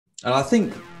And I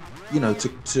think,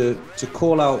 to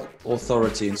call out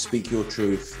authority and speak your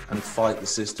truth and fight the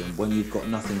system when you've got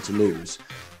nothing to lose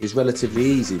is relatively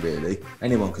easy, really.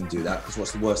 Anyone can do that, because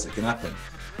what's the worst that can happen?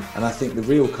 And I think the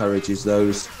real courage is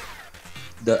those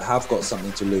that have got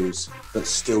something to lose, but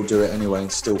still do it anyway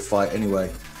and still fight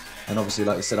anyway. And obviously,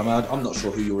 like you said, I'm not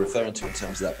sure who you're referring to in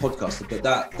terms of that podcast, but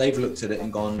that they've looked at it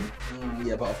and gone,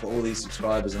 yeah, but I've got all these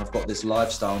subscribers and I've got this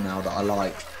lifestyle now that I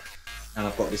like, and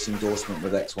I've got this endorsement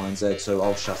with X, Y, and Z, so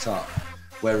I'll shut up.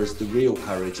 Whereas the real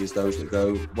courage is those that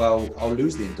go, well, I'll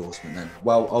lose the endorsement then.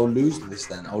 Well, I'll lose this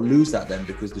then. I'll lose that then,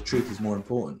 because the truth is more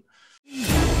important.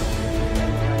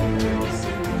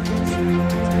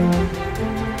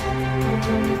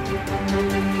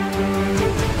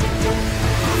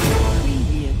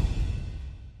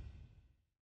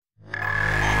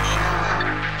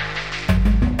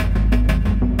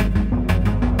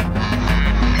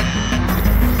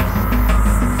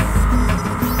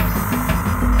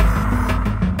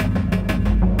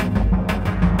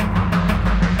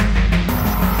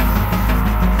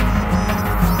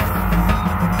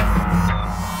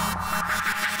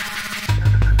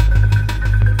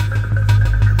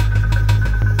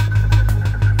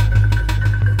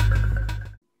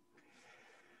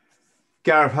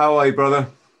 Gareth, how are you, brother?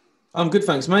 I'm good,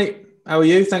 thanks, mate. How are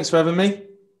you? Thanks for having me.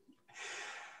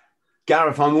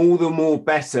 Gareth, I'm all the more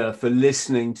better for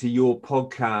listening to your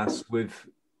podcast with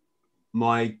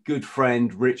my good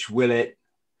friend, Rich Willett.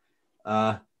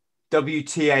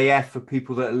 WTAF for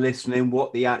people that are listening, I'm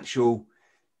not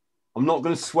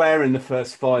going to swear in the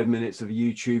first 5 minutes of a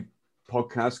YouTube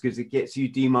podcast because it gets you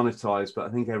demonetized, but I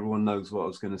think everyone knows what I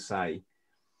was going to say.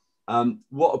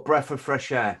 What a breath of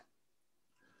fresh air.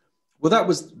 Well, that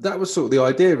was sort of the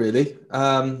idea, really.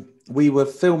 We were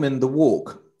filming The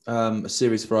Walk, a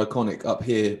series for Iconic up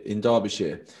here in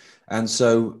Derbyshire. And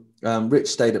so Rich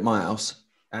stayed at my house.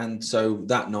 And so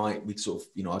that night we'd sort of,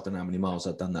 I don't know how many miles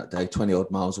I'd done that day, 20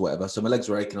 odd miles or whatever. So my legs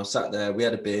were aching. I sat there, we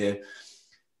had a beer,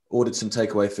 ordered some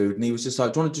takeaway food. And he was just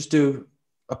like, do you want to just do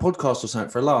a podcast or something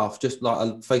for a laugh? Just like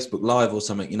a Facebook Live or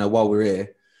something, while we're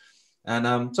here.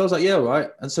 And so I was like, yeah, all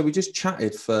right. And so we just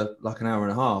chatted for like an hour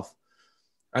and a half.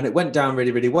 And it went down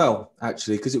really, really well,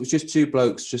 actually, because it was just two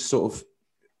blokes just sort of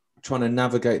trying to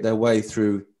navigate their way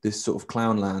through this sort of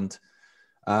clown land,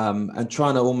 and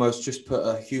trying to almost just put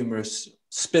a humorous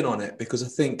spin on it, because I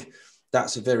think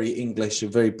that's a very English, a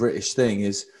very British thing,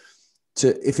 is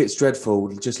to, if it's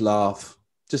dreadful, just laugh.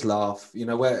 Just laugh.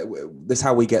 That's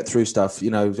how we get through stuff.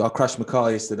 I crashed my car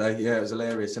yesterday. Yeah, it was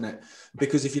hilarious, isn't it?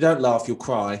 Because if you don't laugh, you'll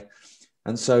cry.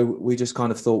 And so we just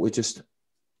kind of thought we'd just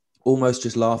almost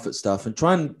just laugh at stuff and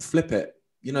try and flip it,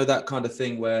 that kind of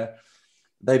thing where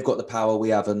they've got the power, we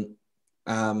haven't.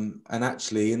 And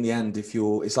actually, in the end,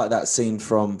 it's like that scene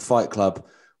from Fight Club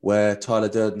where Tyler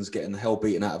Durden's getting the hell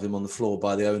beaten out of him on the floor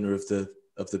by the owner of the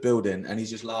building, and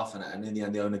he's just laughing at it. And in the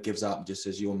end, the owner gives up and just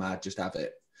says, "You're mad, just have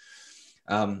it."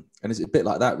 And it's a bit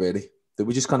like that, really, that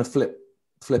we just kind of flip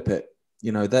it.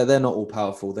 They're not all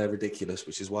powerful, they're ridiculous,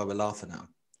 which is why we're laughing at them.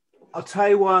 I'll tell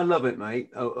you why I love it,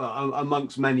 mate,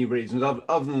 amongst many reasons,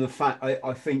 other than the fact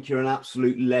I think you're an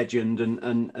absolute legend,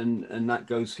 and that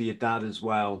goes for your dad as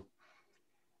well.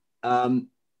 Let's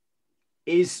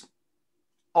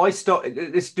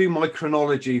do my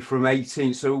chronology from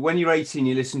 18. So when you're 18,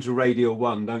 you listen to Radio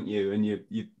 1, don't you? And you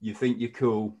think you're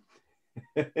cool.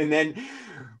 And then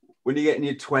when you get in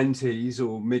your 20s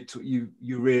or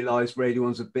you realise Radio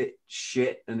 1's a bit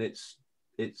shit and it's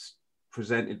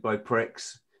presented by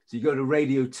pricks. So you go to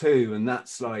Radio 2 and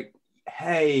that's like,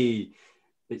 hey,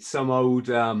 it's some old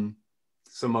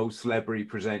celebrity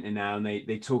presenting now, and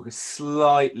they talk a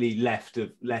slightly left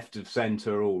of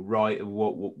centre or right of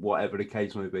whatever the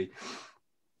case may be.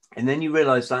 And then you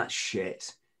realise that's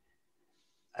shit.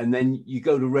 And then you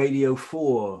go to Radio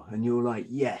 4 and you're like,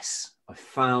 yes, I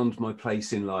found my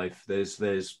place in life.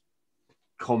 There's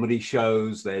comedy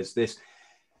shows, there's this.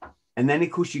 And then,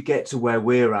 of course, you get to where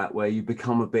we're at, where you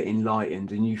become a bit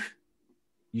enlightened and you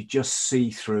just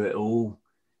see through it all,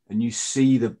 and you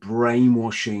see the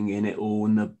brainwashing in it all,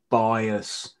 and the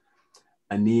bias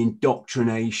and the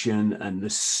indoctrination and the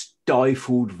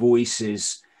stifled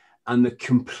voices and the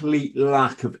complete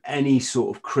lack of any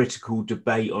sort of critical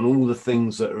debate on all the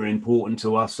things that are important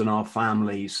to us and our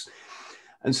families.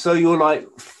 And so you're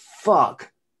like,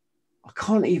 fuck, I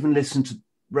can't even listen to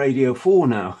Radio 4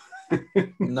 now.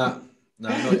 No.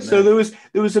 So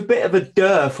there was a bit of a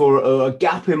dearth or a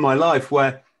gap in my life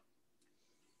where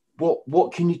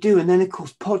what can you do? And then of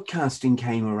course podcasting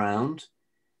came around,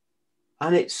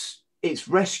 and it's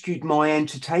rescued my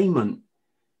entertainment.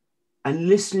 And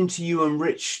listening to you and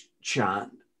Rich chat,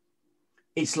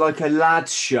 it's like a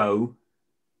lad's show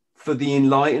for the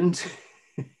enlightened.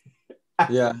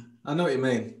 Yeah, I know what you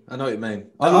mean. I know what you mean.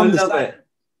 I I'm the love same. it.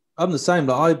 I'm the same.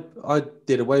 Like I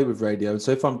did away with radio, and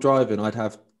so if I'm driving, I'd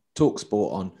have Talk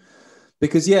Sport on,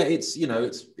 because yeah, it's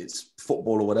it's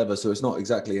football or whatever, so it's not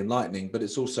exactly enlightening, but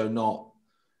it's also not,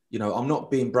 I'm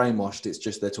not being brainwashed. It's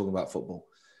just they're talking about football,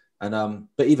 and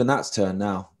but even that's turned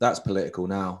now. That's political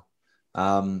now.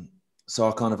 So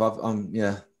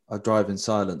I drive in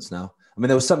silence now. I mean,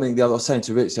 there was something I was saying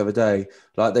to Rich the other day,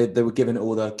 like they were giving it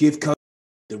all give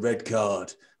the red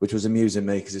card, which was amusing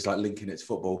me because it's like linking it to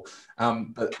football.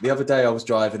 But the other day I was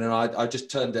driving and I just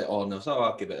turned it on. I was like,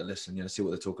 I'll give it a listen, see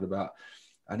what they're talking about.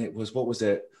 And it was, what was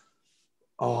it?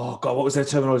 Oh God, what was their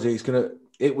terminology?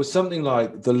 It was something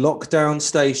like the lockdown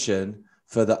station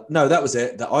that was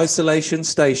it. The isolation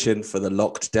station for the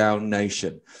locked down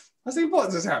nation. I think,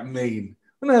 what does that mean?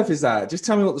 What on earth is that? Just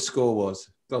tell me what the score was.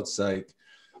 God's sake.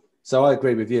 So I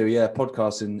agree with you. Yeah,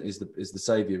 podcasting is the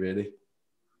savior, really.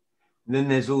 And then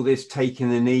there's all this taking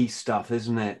the knee stuff,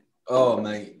 isn't it? Oh,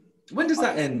 mate. When does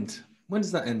that end?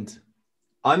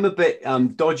 I'm a bit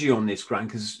dodgy on this, Grant,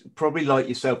 because probably like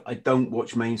yourself, I don't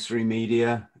watch mainstream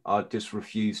media. I just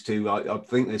refuse to. I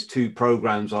think there's two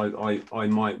programs I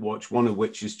might watch, one of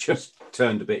which has just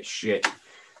turned a bit shit.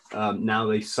 Now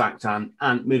they sacked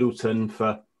Ant Middleton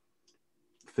for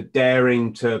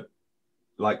daring to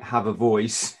have a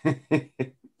voice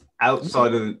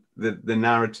outside of the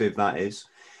narrative, that is.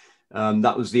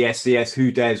 That was the SCS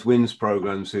Who Dares Wins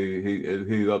programs.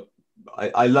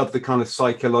 I love the kind of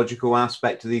psychological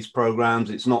aspect of these programs.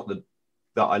 It's not that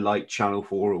I like Channel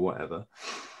 4 or whatever.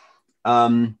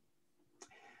 And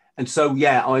so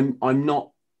yeah, I'm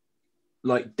not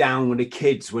down with the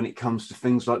kids when it comes to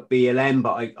things like BLM,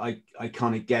 but I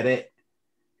kind of get it.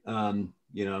 I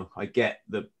get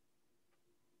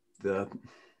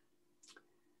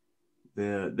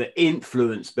the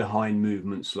influence behind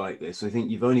movements like this. I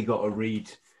think you've only got to read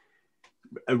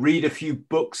a few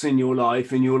books in your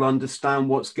life and you'll understand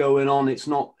what's going on. It's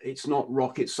not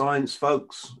rocket science,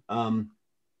 folks. And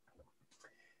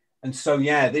so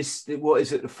yeah, what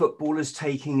is it? The footballers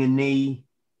taking a knee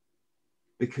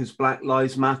because Black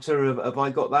Lives Matter. Have I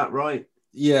got that right?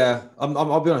 Yeah,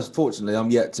 I'll be honest. Fortunately,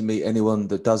 I'm yet to meet anyone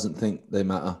that doesn't think they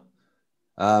matter.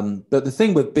 But the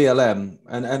thing with BLM,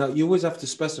 and you always have to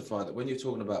specify that when you're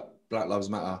talking about Black Lives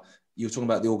Matter, you're talking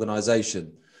about the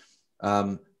organization.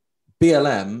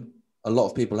 BLM, a lot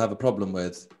of people have a problem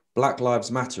with. Black Lives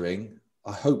Mattering,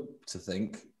 I hope to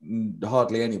think,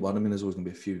 hardly anyone. I mean, there's always going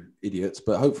to be a few idiots,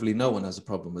 but hopefully no one has a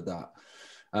problem with that.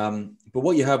 But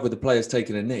what you have with the players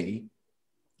taking a knee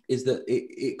is that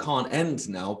it can't end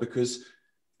now, because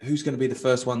who's going to be the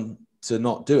first one to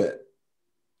not do it?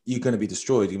 You're going to be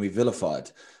destroyed, you're going to be vilified.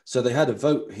 So they had a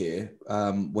vote here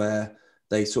where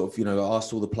they sort of,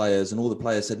 asked all the players, and all the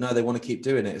players said, no, they want to keep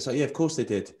doing it. It's like, yeah, of course they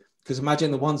did. Because imagine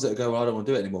the ones that go, well, I don't want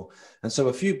to do it anymore. And so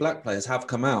a few black players have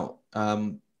come out.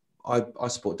 I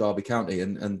support Derby County,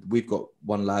 and we've got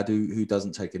one lad who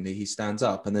doesn't take a knee. He stands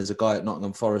up. And there's a guy at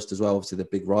Nottingham Forest as well. Obviously, they're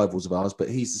big rivals of ours, but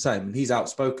he's the same. And he's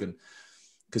outspoken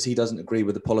because he doesn't agree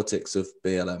with the politics of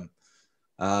BLM.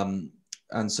 And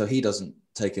so he doesn't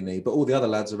take a knee, but all the other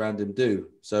lads around him do.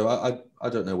 So I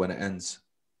don't know when it ends,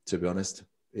 to be honest.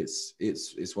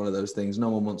 It's one of those things. No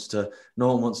one wants to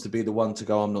be the one to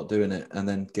go, I'm not doing it, and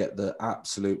then get the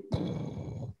absolute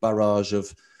barrage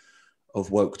of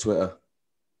woke Twitter.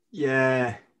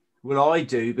 Yeah, well, I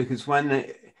do, because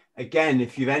again,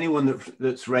 if you've anyone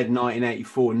that's read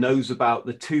 1984 knows about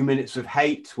the 2 minutes of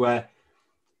hate, where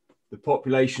the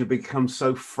population have become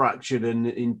so fractured and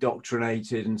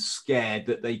indoctrinated and scared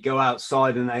that they go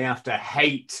outside and they have to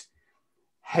hate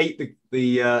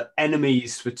the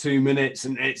enemies for 2 minutes,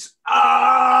 and it's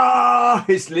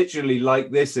literally like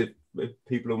this. If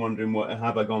people are wondering, what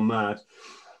have I gone mad?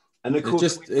 And of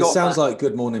course, it sounds like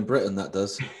Good Morning Britain. That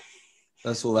does.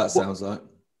 That's all that sounds like.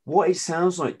 What it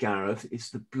sounds like, Gareth,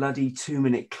 is the bloody 2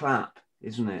 minute clap,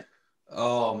 isn't it?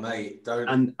 Oh, mate, don't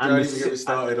even get me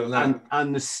started on that.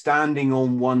 And the standing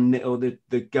on one knee, or the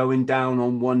going down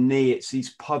on one knee. It's these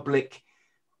public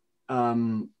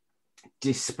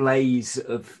displays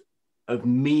of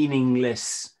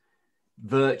meaningless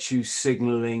virtue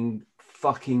signaling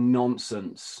fucking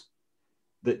nonsense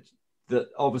that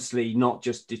obviously not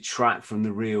just detract from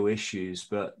the real issues,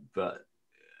 but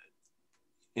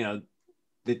they're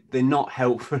not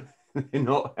helpful. They're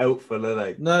not helpful, are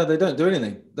they? No, they don't do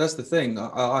anything. That's the thing.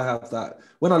 I have that.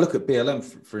 When I look at BLM,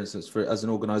 for instance, as an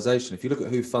organization, if you look at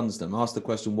who funds them, ask the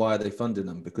question, why are they funding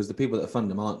them? Because the people that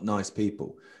fund them aren't nice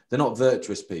people. They're not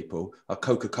virtuous people, like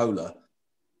Coca-Cola.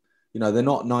 you know, they're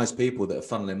not nice people that are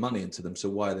funneling money into them. So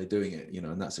why are they doing it? You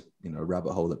know, and that's a, you know, a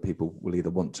rabbit hole that people will either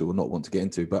want to or not want to get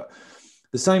into. But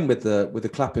the same with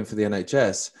the clapping for the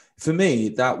NHS. For me,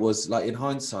 that was like, in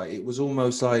hindsight, it was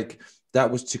almost like that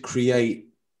was to create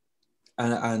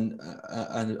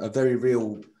a very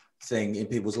real thing in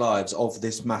people's lives of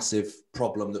this massive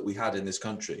problem that we had in this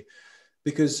country.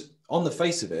 Because on the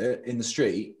face of it, in the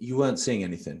street, you weren't seeing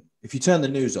anything. If you turn the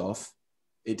news off,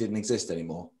 it didn't exist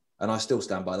anymore. And I still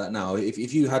stand by that now.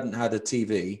 If you hadn't had a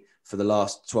TV for the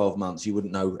last 12 months, you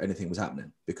wouldn't know anything was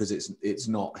happening, because it's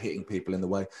not hitting people in the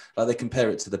way. Like, they compare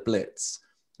it to the Blitz.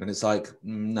 And it's like,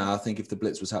 no, I think if the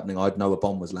Blitz was happening, I'd know a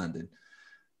bomb was landing.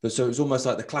 But so it was almost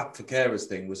like the clap for carers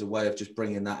thing was a way of just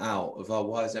bringing that out of, oh,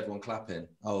 why is everyone clapping?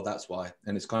 Oh, that's why.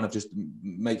 And it's kind of just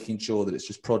making sure that it's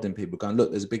just prodding people, going,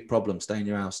 look, there's a big problem. Stay in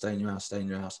your house, stay in your house, stay in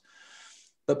your house.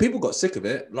 But people got sick of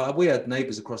it. Like, we had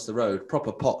neighbours across the road,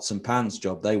 proper pots and pans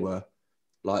job. They were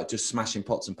like just smashing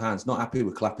pots and pans, not happy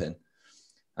with clapping.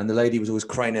 And the lady was always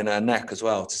craning her neck as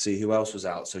well to see who else was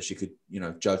out, so she could, you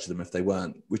know, judge them if they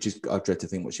weren't, which is, I dread to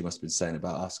think what she must have been saying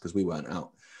about us, because we weren't out.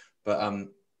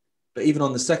 But even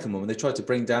on the second one, when they tried to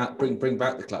bring back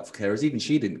the clap for carers, even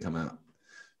she didn't come out.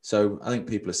 So I think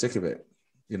people are sick of it,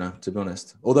 you know, to be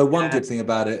honest. Although one good thing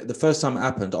about it, the first time it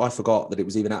happened, I forgot that it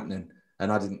was even happening, and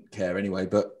I didn't care anyway.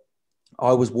 But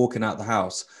I was walking out the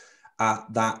house at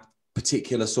that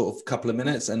particular sort of couple of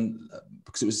minutes, and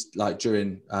because it was like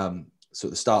during sort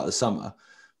of the start of the summer,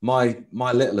 my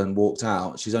little one walked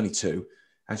out. She's only 2,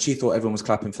 and she thought everyone was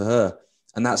clapping for her.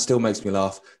 And that still makes me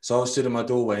laugh. So I was stood in my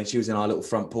doorway, and she was in our little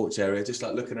front porch area, just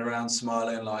like looking around,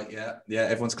 smiling, like, yeah,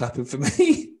 everyone's clapping for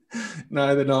me.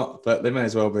 No, they're not, but they may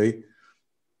as well be.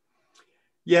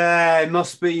 Yeah, it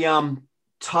must be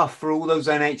tough for all those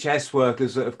NHS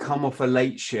workers that have come off a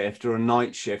late shift or a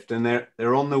night shift, and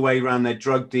they're on the way around their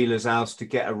drug dealer's house to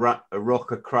get a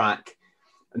rock of crack,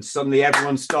 and suddenly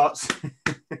everyone starts.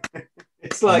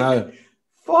 It's like,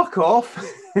 fuck off.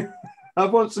 I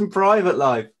want some private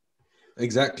life.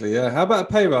 Exactly, yeah. How about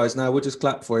a pay rise now? We'll just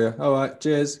clap for you. All right,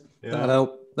 cheers. Yeah.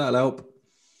 That'll help.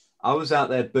 I was out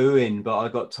there booing, but I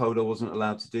got told I wasn't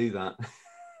allowed to do that.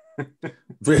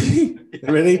 Really?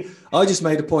 Really? I just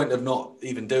made a point of not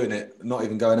even doing it, not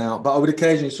even going out. But I would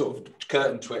occasionally sort of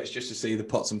curtain twitch just to see the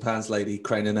pots and pans lady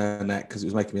craning her neck, because it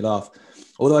was making me laugh.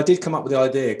 Although I did come up with the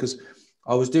idea, because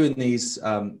I was doing these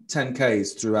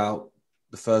 10Ks throughout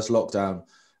the first lockdown.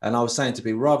 And I was saying to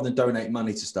people, rather than donate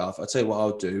money to stuff, I'll tell you what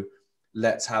I'll do.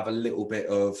 Let's have a little bit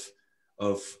of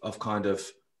kind of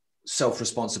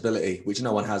self-responsibility, which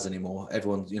no one has anymore.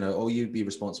 Everyone, you know, oh, you'd be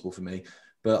responsible for me.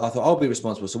 But I thought, I'll be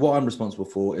responsible. So what I'm responsible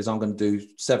for is I'm going to do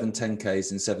 7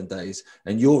 10Ks in 7 days.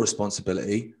 And your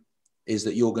responsibility is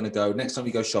that you're going to go, next time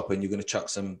you go shopping, you're going to chuck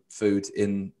some food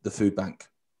in the food bank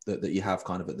that you have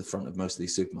kind of at the front of most of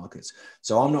these supermarkets.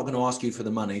 So I'm not going to ask you for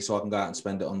the money so I can go out and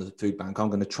spend it on the food bank. I'm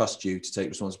going to trust you to take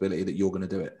responsibility that you're going to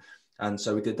do it. And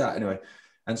so we did that anyway.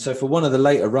 And so for one of the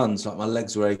later runs, like, my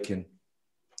legs were aching.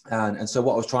 And so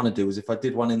what I was trying to do was, if I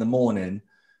did one in the morning,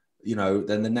 you know,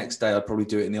 then the next day I'd probably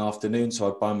do it in the afternoon. So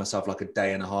I'd buy myself like a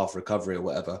day and a half recovery or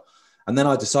whatever. And then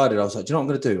I decided, I was like, do you know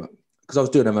what I'm going to do? Because I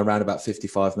was doing them around about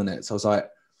 55 minutes. I was like,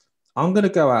 I'm going to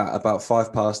go out about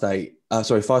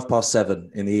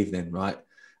 5:07 in the evening, right?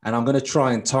 And I'm going to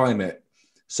try and time it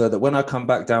so that when I come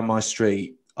back down my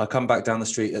street, I come back down the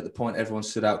street at the point everyone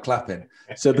stood out clapping.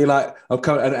 So it'd be like, I'll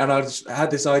come, and I just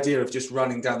had this idea of just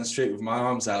running down the street with my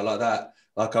arms out like that,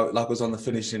 like I was on the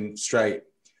finishing straight.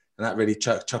 And that really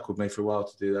chuckled me for a while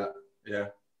to do that. Yeah.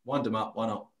 Wind them up. Why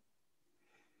not?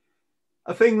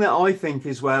 A thing that I think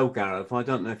as well, Gareth, I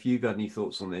don't know if you've had any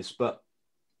thoughts on this, but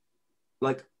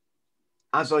like,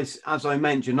 as I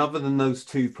mentioned, other than those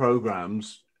 2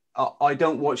 programs, I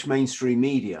don't watch mainstream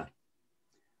media.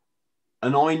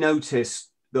 And I noticed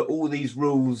that all these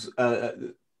rules,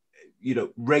 you know,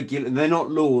 they're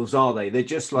not laws, are they? They're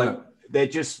just like, they're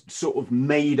just sort of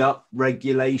made up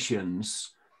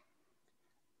regulations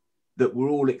that we're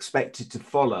all expected to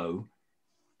follow.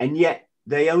 And yet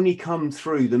they only come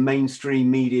through the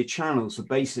mainstream media channels. So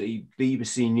basically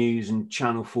BBC News and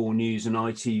Channel 4 News and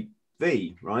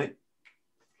ITV, right?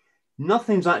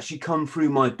 Nothing's actually come through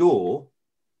my door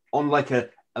on like a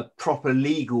proper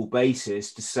legal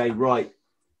basis to say, right,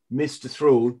 Mr.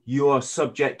 Thrall, you are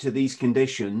subject to these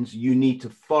conditions. You need to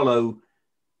follow,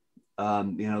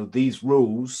 you know, these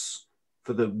rules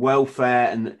for the welfare,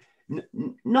 and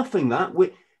nothing that.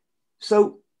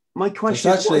 So my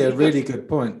question is actually a really good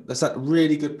point. That's a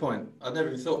really good point. I've never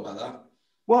even thought about that.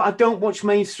 Well, I don't watch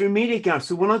mainstream media, Gareth.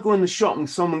 So when I go in the shop and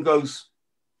someone goes,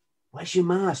 "Where's your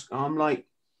mask?" I'm like,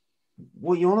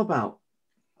 "What are you on about?"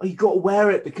 Oh, you got to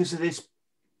wear it because of this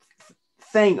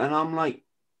thing. And I'm like,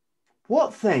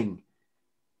 what thing?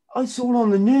 Oh, it's all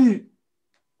on the news.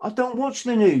 I don't watch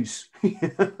the news.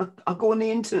 I go on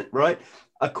the internet, right?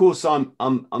 Of course, I'm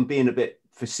being a bit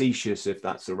facetious, if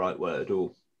that's the right word,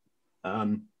 or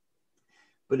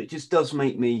but it just does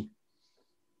make me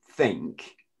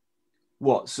think.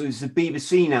 What? So is the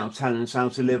BBC now telling us how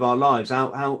to live our lives?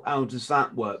 How does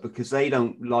that work? Because they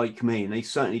don't like me, and they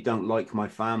certainly don't like my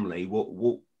family.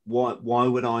 Why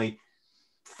would I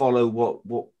follow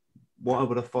why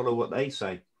would I follow what they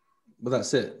say? Well,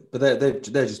 that's it. But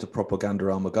they're just a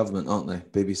propaganda arm of government, aren't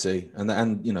they? BBC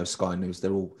and you know, Sky News.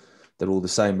 They're all the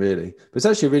same, really. But it's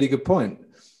actually a really good point.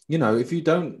 You know, if you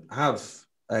don't have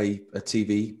a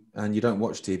TV and you don't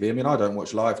watch TV, I mean, I don't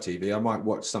watch live TV. I might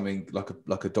watch something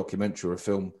like a documentary or a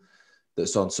film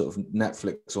that's on sort of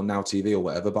Netflix or Now TV or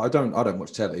whatever. But I don't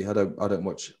watch telly. I don't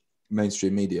watch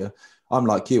mainstream media. I'm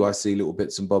like you. I see little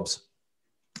bits and bobs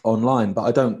online, but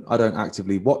I don't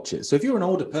actively watch it. So if you're an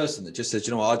older person that just says,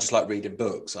 you know what, I just like reading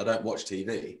books, I don't watch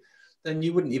TV, then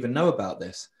you wouldn't even know about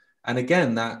this. And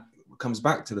again, that comes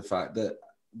back to the fact that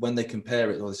when they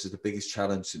compare it, oh, this is the biggest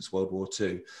challenge since World War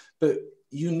II. But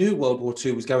you knew World War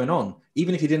II was going on.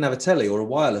 Even if you didn't have a telly or a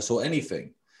wireless or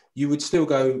anything, you would still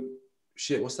go,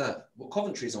 shit, what's that? Well,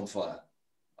 Coventry's on fire.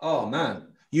 Oh man,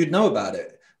 you'd know about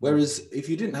it. Whereas if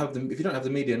you don't have the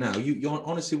media now, you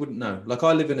honestly wouldn't know. Like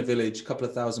I live in a village, a couple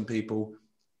of thousand people.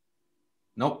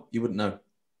 Nope, you wouldn't know.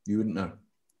 You wouldn't know.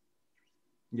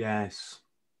 Yes.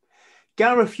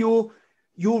 Gareth, you're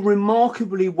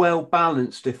remarkably well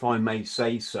balanced, if I may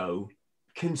say so,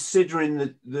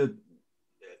 considering the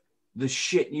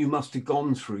shit you must have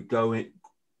gone through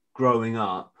growing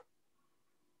up.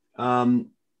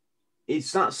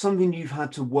 Is that something you've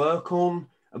had to work on?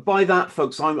 By that,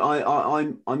 folks,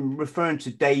 I'm referring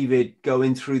to David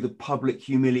going through the public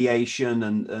humiliation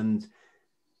and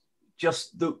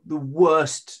just the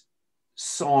worst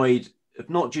side of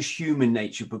not just human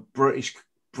nature, but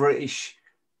British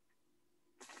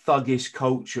thuggish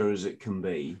culture as it can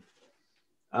be.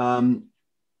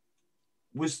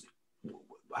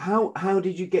 How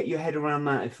did you get your head around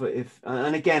that? If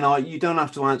and again, you don't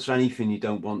have to answer anything you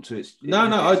don't want to.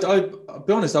 I'll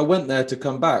be honest. I went there to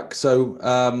come back. So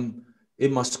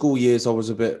in my school years, I was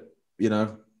a bit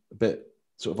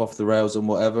sort of off the rails and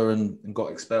whatever, and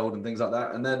got expelled and things like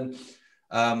that. And then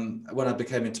when I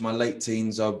became into my late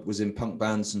teens, I was in punk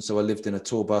bands, and so I lived in a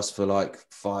tour bus for like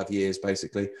 5 years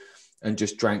basically, and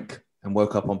just drank and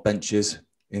woke up on benches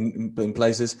in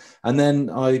places. And then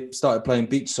I started playing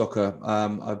beach soccer. I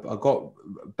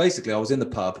was in the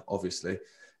pub, obviously,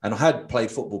 and I had played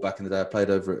football back in the day. I played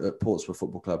over at Portsmouth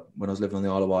Football Club when I was living on the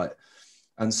Isle of Wight.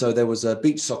 And so there was a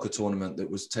beach soccer tournament that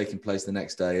was taking place the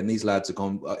next day. And these lads had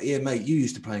gone, yeah, mate, you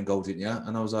used to play in goal, didn't you?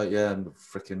 And I was like, yeah,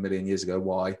 freaking million years ago.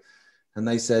 Why? And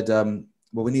they said, well,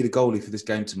 we need a goalie for this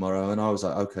game tomorrow. And I was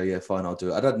like, okay, yeah, fine, I'll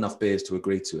do it. I'd had enough beers to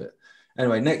agree to it.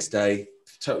 Anyway, next day,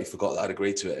 totally forgot that I'd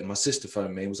agreed to it. And my sister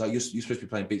phoned me and was like, you're supposed to be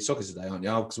playing beach soccer today, aren't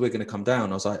you? Because we're going to come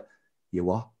down. I was like, you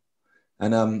what?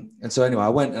 And so anyway, I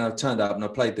went and I turned up and I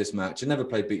played this match. I never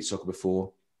played beach soccer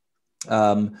before.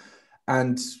 And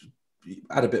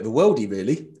had a bit of a worldie,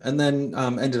 really. And then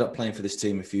ended up playing for this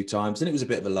team a few times. And it was a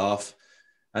bit of a laugh.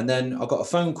 And then I got a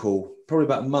phone call probably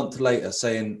about a month later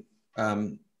saying,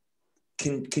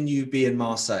 can you be in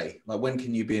Marseille? Like, when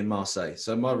can you be in Marseille?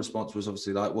 So my response was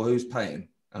obviously like, well, who's paying?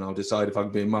 And I'll decide if I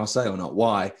can be in Marseille or not.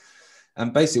 Why?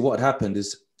 And basically what had happened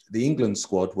is the England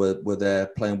squad were there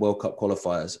playing World Cup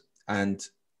qualifiers, and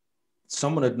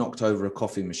someone had knocked over a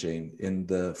coffee machine in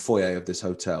the foyer of this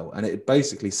hotel, and it had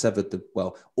basically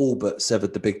all but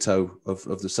severed the big toe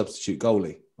of the substitute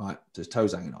goalie, right? His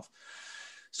toes hanging off.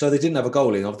 So they didn't have a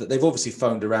goalie. They've obviously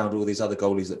phoned around all these other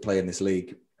goalies that play in this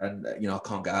league. And, I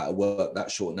can't get out of work that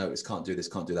short notice, can't do this,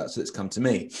 can't do that. So it's come to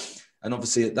me. And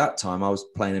obviously at that time I was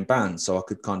playing in bands, so I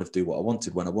could kind of do what I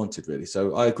wanted when I wanted, really.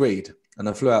 So I agreed, and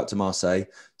I flew out to Marseille,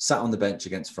 sat on the bench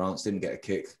against France, didn't get a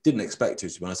kick, didn't expect to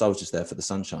be honest. I was just there for the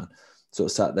sunshine, sort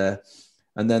of sat there.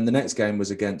 And then the next game was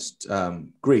against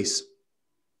Greece.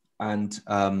 And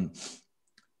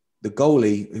the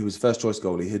goalie, who was first choice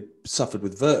goalie, had suffered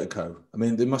with vertigo. I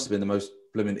mean, there must have been the most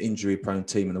blooming injury-prone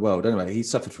team in the world. Anyway, he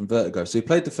suffered from vertigo. So he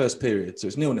played the first period. So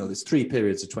it's 0-0. There's 3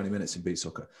 periods of 20 minutes in beach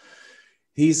soccer.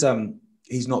 He's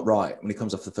not right when he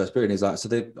comes off the first period. And he's like,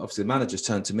 obviously the manager's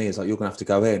turned to me. He's like, you're going to have to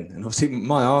go in. And obviously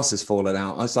my arse has fallen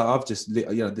out. I was like,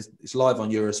 it's live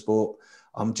on Eurosport.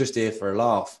 I'm just here for a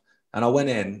laugh. And I went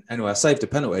in. Anyway, I saved a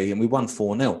penalty and we won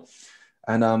 4-0.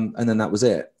 And then that was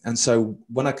it. And so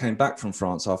when I came back from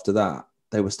France after that,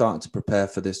 they were starting to prepare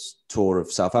for this tour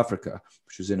of South Africa,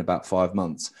 which was in about 5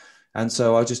 months. And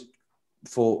so I just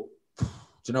thought,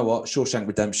 do you know what? Shawshank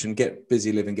Redemption, get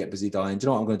busy living, get busy dying. Do you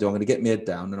know what I'm going to do? I'm going to get my head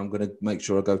down and I'm going to make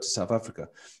sure I go to South Africa.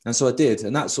 And so I did.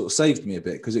 And that sort of saved me a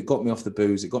bit because it got me off the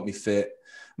booze. It got me fit.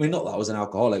 I mean, not that I was an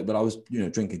alcoholic, but I was,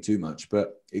 drinking too much,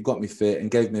 but it got me fit and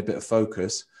gave me a bit of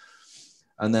focus.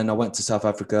 And then I went to South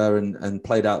Africa and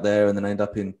played out there, and then I ended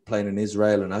up playing in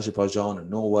Israel and Azerbaijan and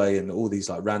Norway and all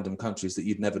these like random countries that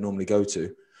you'd never normally go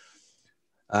to.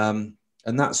 And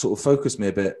that sort of focused me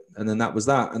a bit. And then that was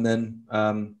that. And then,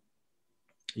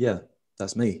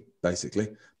 that's me basically.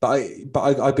 But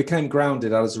I became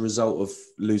grounded as a result of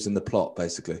losing the plot,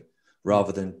 basically,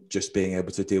 rather than just being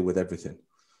able to deal with everything.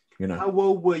 How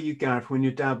old were you, Gareth, when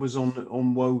your dad was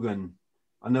on Wogan?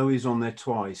 I know he's on there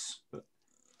twice. But...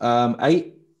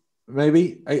 8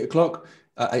 o'clock.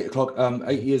 8 o'clock.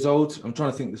 8 years old. I'm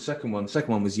trying to think. The second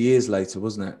one was years later,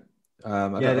 wasn't it?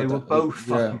 They were both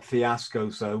fucking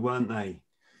fiascos, though, weren't they?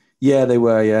 Yeah, they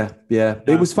were. Yeah.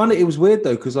 It was funny. It was weird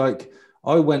though, because like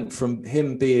I went from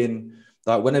him being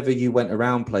like, whenever you went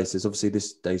around places, obviously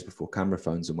this days before camera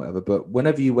phones and whatever, but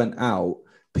whenever you went out,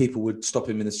 people would stop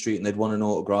him in the street and they'd want an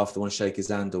autograph, they want to shake his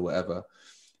hand or whatever.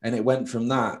 And it went from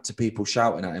that to people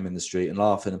shouting at him in the street and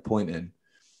laughing and pointing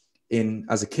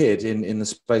as a kid in the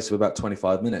space of about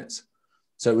 25 minutes.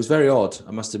 So it was very odd,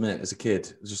 I must admit, as a kid.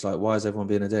 It was just like, why is everyone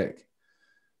being a dick?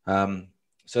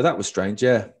 So that was strange,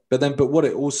 yeah. But what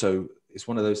it also, it's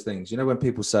one of those things, when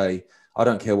people say, I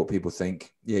don't care what people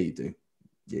think. Yeah, you do.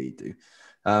 Yeah, you do.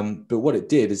 But what it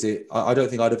did is I don't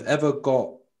think I'd have ever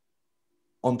got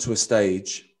onto a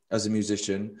stage as a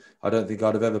musician. I don't think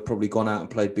I'd have ever probably gone out and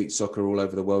played beach soccer all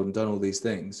over the world and done all these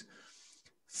things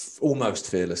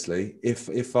almost fearlessly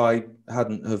if I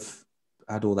hadn't have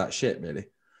had all that shit, really.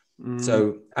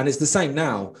 So, and it's the same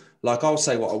now. Like, I'll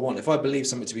say what I want. If I believe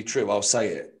something to be true, I'll say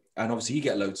it. And obviously you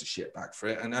get loads of shit back for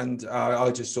it. And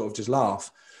I just sort of just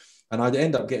laugh. And I'd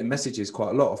end up getting messages,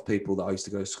 quite a lot of people that I used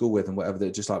to go to school with and whatever,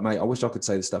 that just like, mate, I wish I could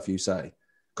say the stuff you say.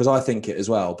 Because I think it as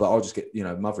well, but I'll just get,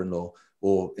 mother-in-law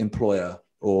or employer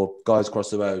or guys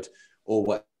across the road or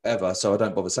whatever. So I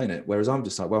don't bother saying it. Whereas I'm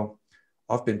just like, well,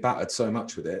 I've been battered so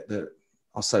much with it that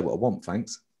I'll say what I want,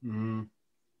 thanks.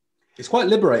 It's quite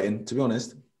liberating, to be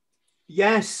honest.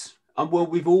 Yes. Well,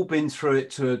 we've all been through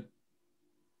it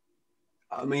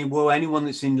anyone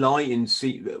that's enlightened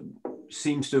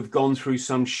seems to have gone through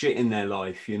some shit in their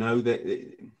life,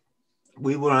 that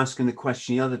we were asking the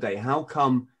question the other day, how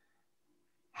come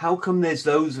there's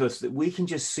those of us that we can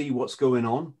just see what's going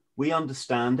on? We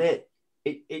understand it.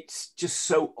 It's just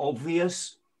so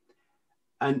obvious.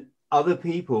 And other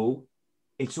people,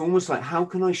 it's almost like, how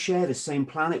can I share the same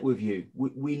planet with you?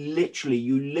 You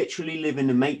literally live in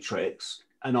the Matrix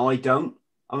and I don't.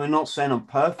 I'm not saying I'm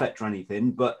perfect or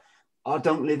anything, but I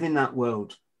don't live in that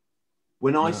world.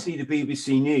 When I see the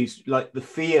BBC News, like the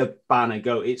fear banner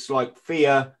it's like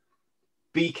fear,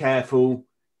 be careful,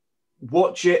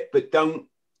 watch it, but don't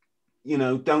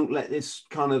let this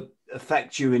kind of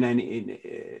affect you in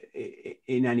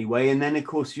any way. And then of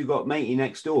course you've got matey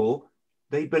next door.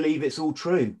 They believe it's all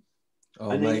true.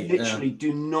 And they literally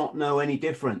do not know any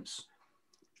difference.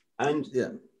 And yeah,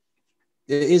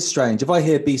 it is strange. If I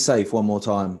hear be safe one more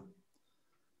time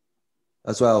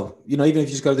as well, even if you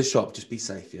just go to the shop, just be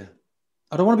safe. Yeah.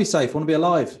 I don't want to be safe. I want to be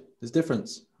alive. There's a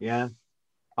difference. Yeah.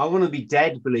 I want to be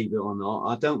dead, believe it or not.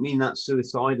 I don't mean that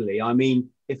suicidally. I mean,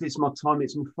 if it's my time,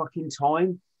 it's my fucking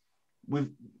time.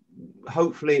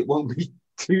 Hopefully it won't be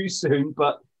too soon,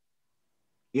 but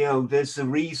there's a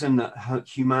reason that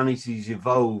humanity's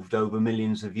evolved over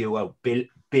millions of years,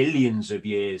 billions of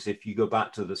years, if you go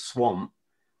back to the swamp.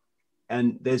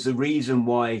 And there's a reason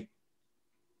why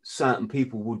certain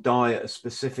people will die at a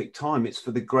specific time. It's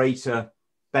for the greater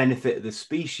benefit of the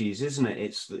species, isn't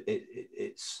it? So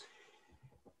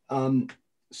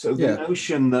the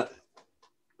notion that,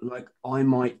 like, I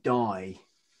might die,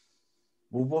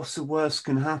 well, what's the worst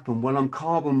can happen? Well, I'm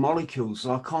carbon molecules,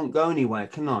 so I can't go anywhere,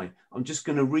 can I? I'm just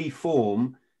going to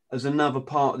reform as another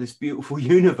part of this beautiful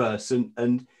universe.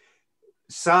 And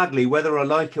sadly, whether I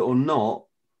like it or not,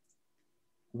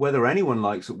 whether anyone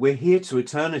likes it, we're here to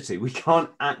eternity. We can't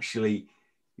actually,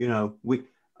 I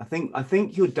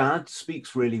think your dad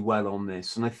speaks really well on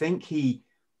this. And I think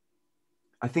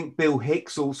Bill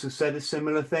Hicks also said a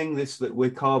similar thing, that we're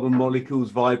carbon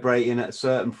molecules vibrating at a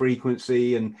certain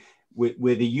frequency, and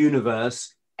we're the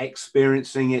universe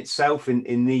experiencing itself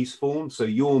in these forms. So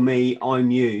you're me, I'm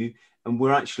you, and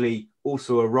we're actually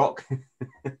also a rock.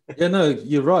 Yeah, no,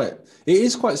 you're right. It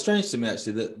is quite strange to me,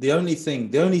 actually, that the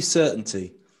only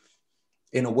certainty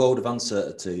in a world of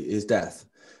uncertainty is death.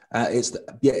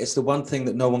 It's the one thing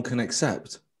that no one can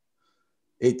accept.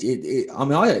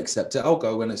 I accept it. I'll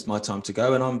go when it's my time to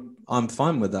go, and I'm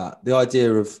fine with that. The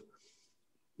idea of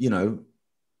you know,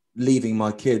 leaving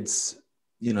my kids,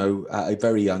 you know, at a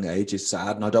very young age is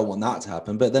sad, and I don't want that to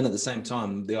happen. But then at the same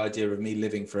time, the idea of me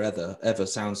living forever ever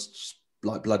sounds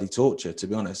like bloody torture, to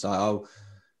be honest. I'll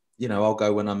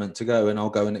go when I'm meant to go, and I'll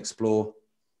go and explore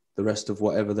the rest of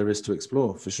whatever there is to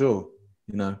explore, for sure,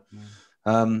 you know.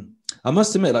 I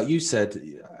must admit, like you said,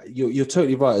 you're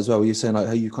totally right as well. You're saying like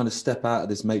how you kind of step out of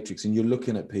this matrix and you're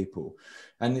looking at people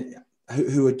and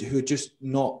who are just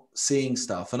not seeing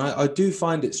stuff. And I do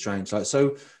find it strange. Like,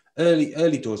 so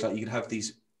early doors, like you could have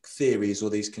these theories or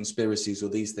these conspiracies or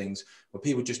these things where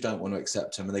people just don't want to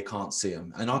accept them and they can't see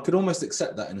them. And I could almost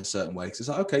accept that in a certain way, because it's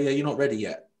like, okay, yeah, you're not ready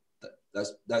yet.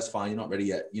 That's fine. You're not ready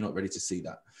yet. You're not ready to see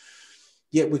that.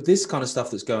 Yet with this kind of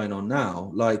stuff that's going on now,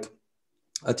 like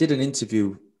I did an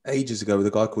interview ages ago with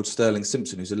a guy called Sterling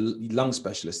Simpson, who's a lung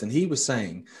specialist. And he was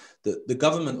saying that the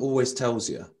government always tells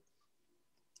you,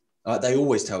 they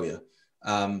always tell you,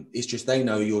 it's just they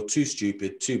know you're too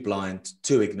stupid, too blind,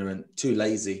 too ignorant, too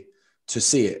lazy to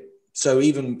see it. So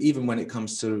even when it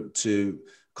comes to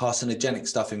carcinogenic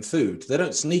stuff in food, they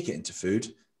don't sneak it into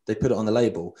food. They put it on the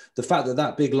label. The fact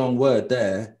that big long word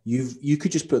there, you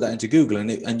could just put that into Google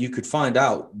and you could find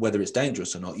out whether it's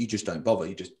dangerous or not. You just don't bother.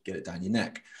 You just get it down your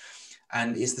neck.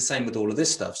 And it's the same with all of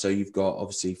this stuff. So you've got,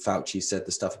 obviously, Fauci said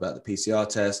the stuff about the PCR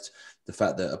test, the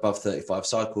fact that above 35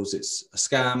 cycles, it's a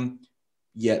scam,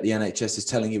 yet the NHS is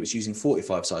telling you it's using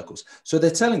 45 cycles. So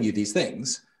they're telling you these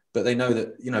things, but they know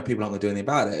that, you know, people aren't going to do anything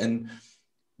about it. And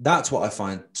that's what I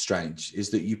find strange, is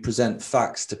that you present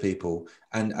facts to people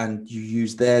and you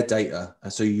use their data.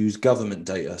 And so you use government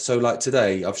data. So like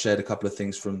today, I've shared a couple of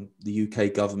things from the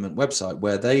UK government website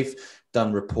where they've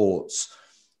done reports.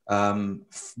 One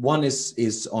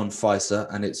is on Pfizer,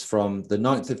 and it's from the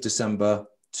 9th of December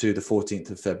to the 14th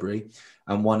of February.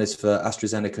 And one is for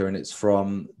AstraZeneca, and it's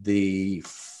from the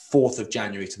 4th of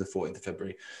January to the 14th of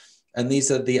February. And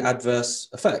these are the adverse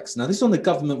effects. Now, this is on the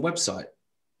government website.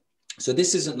 So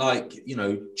this isn't like, you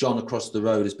know, John across the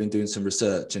road has been doing some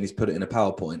research and he's put it in a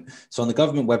PowerPoint. So on the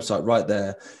government website right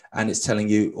there, and it's telling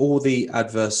you all the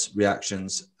adverse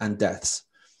reactions and deaths.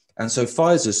 And so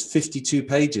Pfizer's 52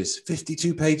 pages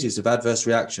of adverse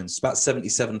reactions, about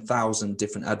 77,000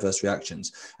 different adverse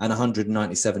reactions and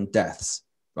 197 deaths,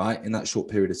 right, in that short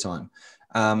period of time.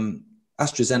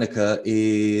 AstraZeneca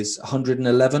is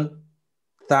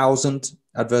 111,000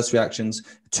 adverse reactions,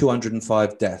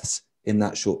 205 deaths in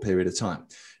that short period of time.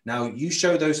 Now, you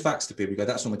show those facts to people, you go,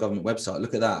 that's on the government website,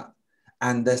 look at that.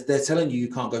 And they're telling you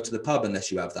can't go to the pub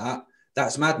unless you have that.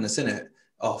 That's madness, isn't it?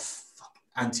 Oh,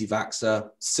 anti-vaxxer,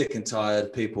 sick and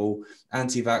tired people,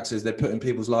 anti-vaxxers, they're putting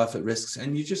people's life at risk.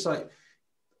 And you're just like,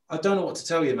 I don't know what to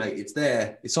tell you, mate. It's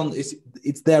there.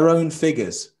 It's their own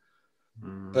figures.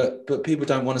 But people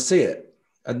don't want to see it.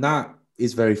 And that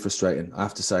is very frustrating. I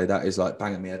have to say, that is like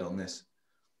banging my head on this.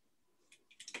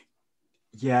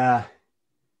 Yeah.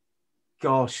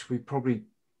 Gosh, we probably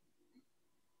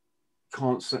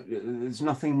can't say, there's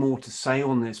nothing more to say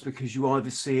on this, because you either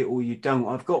see it or you don't.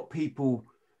 I've got people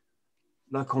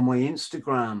like on my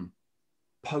Instagram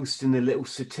posting the little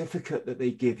certificate that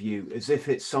they give you as if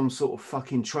it's some sort of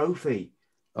fucking trophy.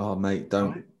 Oh, mate,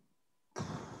 don't. Right?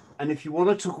 And if you want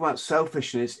to talk about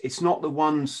selfishness, it's not the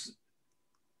ones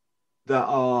that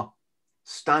are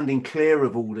standing clear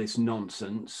of all this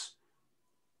nonsense.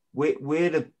 We're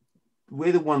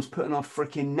the ones putting our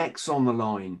freaking necks on the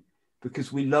line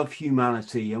because we love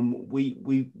humanity and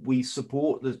we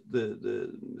support the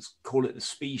let's call it the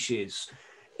species.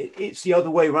 It's the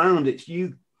other way around. It's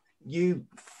you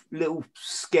little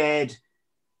scared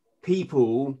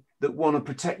people that want to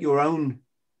protect your own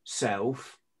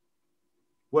self.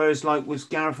 Whereas, like was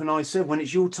Gareth and I said, when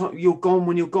it's your time, you're gone.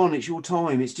 When you're gone, it's your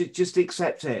time. It's just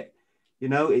accept it. You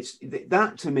know, it's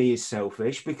that to me is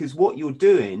selfish, because what you're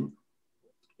doing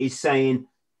is saying,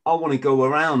 I want to go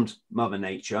around Mother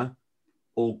Nature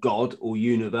or God or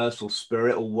universal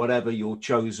spirit or whatever your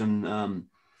chosen,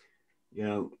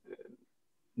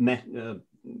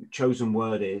 chosen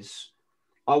word is.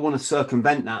 I want to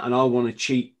circumvent that, and I want to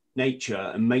cheat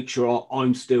nature and make sure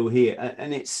I'm still here.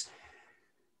 And it's,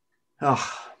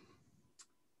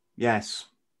 yes.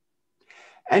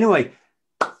 Anyway,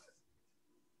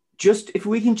 just if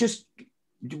we can just,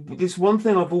 there's one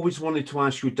thing I've always wanted to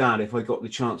ask your dad if I got the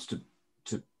chance to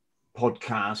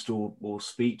podcast or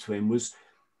speak to him, was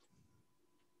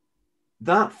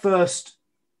that first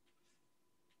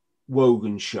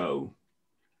Wogan show.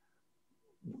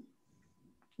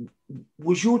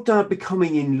 Was your dad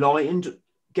becoming enlightened,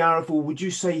 Gareth, or would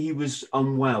you say he was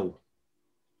unwell?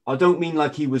 I don't mean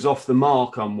like he was off the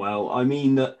mark unwell. I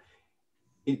mean that,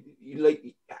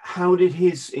 how did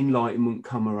his enlightenment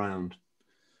come around?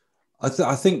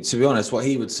 I think, to be honest, what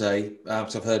he would say,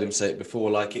 because I've heard him say it before,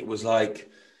 like it was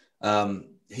like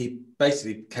he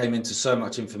basically came into so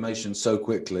much information so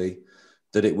quickly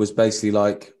that it was basically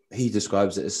like he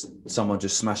describes it as someone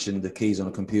just smashing the keys on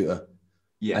a computer.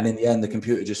 Yeah. And in the end, the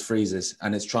computer just freezes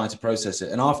and it's trying to process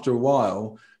it. And after a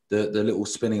while, the little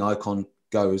spinning icon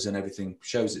goes and everything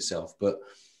shows itself. But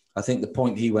I think the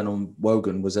point he went on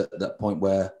Wogan was at that point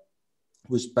where it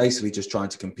was basically just trying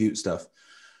to compute stuff.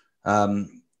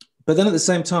 But then at the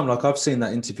same time, like I've seen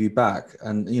that interview back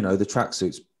and, you know, the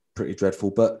tracksuit's pretty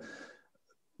dreadful. But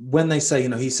when they say, you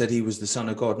know, he said he was the son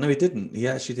of God. No, he didn't. He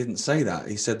actually didn't say that.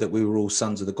 He said that we were all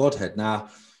sons of the Godhead. Now,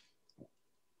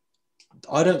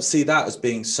 I don't see that as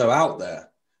being so out there.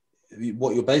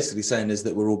 What you're basically saying is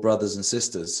that we're all brothers and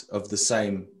sisters of the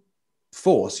same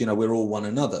force. You know, we're all one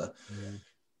another. Yeah.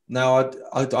 Now,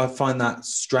 I find that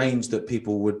strange that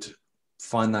people would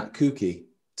find that kooky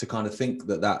to kind of think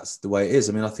that that's the way it is.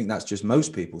 I mean, I think that's just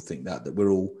most people think that we're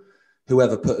all,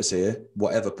 whoever put us here,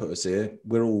 whatever put us here,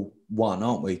 we're all one,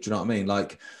 aren't we? Do you know what I mean?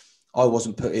 Like, I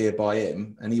wasn't put here by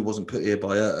him and he wasn't put here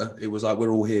by her. It was like,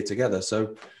 we're all here together.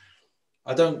 So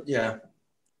I don't,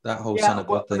 that whole son of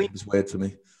God thing was weird for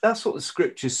me. That's what the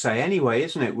scriptures say anyway,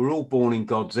 isn't it? We're all born in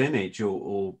God's image,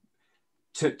 or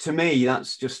to me,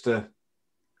 that's just a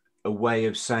way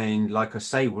of saying, like I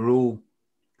say, we're all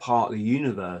part of the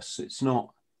universe. It's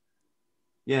not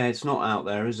out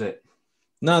there, is it?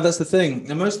 No, that's the thing.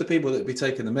 And most of the people that would be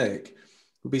taking the mic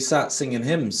would be sat singing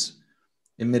hymns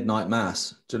in midnight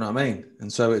mass. Do you know what I mean?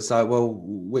 And so it's like, well,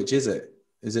 which is it?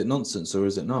 Is it nonsense or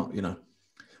is it not? You know?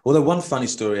 Although one funny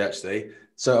story, actually.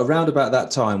 So around about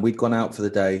that time, we'd gone out for the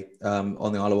day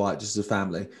on the Isle of Wight, just as a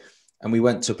family. And we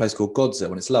went to a place called Godzilla,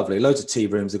 and it's lovely. Loads of tea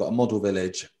rooms. They've got a model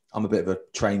village. I'm a bit of a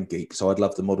train geek, so I'd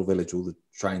love the model village, all the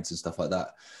trains and stuff like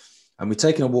that. And we'd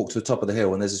taken a walk to the top of the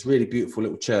hill, and there's this really beautiful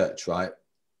little church, right?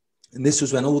 And this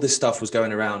was when all this stuff was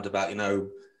going around about, you know,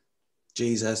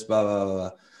 Jesus, blah, blah, blah,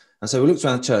 blah. And so we looked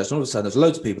around the church, and all of a sudden, there's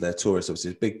loads of people there, tourists,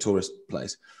 obviously, it's a big tourist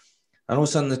place. And all of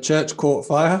a sudden, the church caught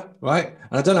fire, right?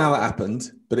 And I don't know how it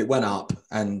happened, but it went up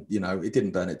and, you know, it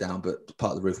didn't burn it down, but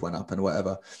part of the roof went up and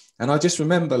whatever. And I just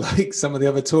remember, like, some of the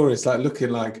other tourists, like, looking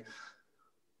like,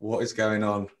 what is going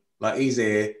on? Like, he's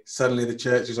here. Suddenly the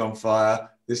church is on fire.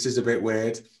 This is a bit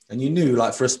weird. And you knew,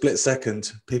 like, for a split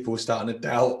second, people were starting to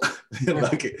doubt,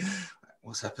 like,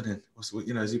 what's happening?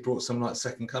 Has he brought some, like,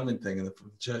 second coming thing and the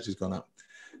church has gone up?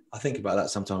 I think about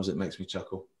that sometimes. It makes me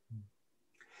chuckle.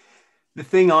 The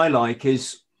thing I like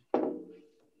is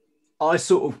I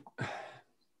sort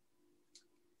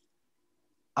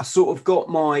of got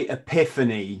my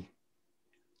epiphany,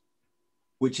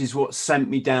 which is what sent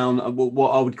me down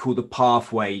what I would call the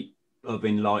pathway of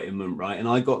enlightenment, right? And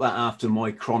I got that after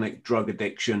my chronic drug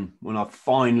addiction, when I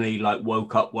finally, like,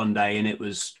 woke up one day and it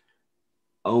was,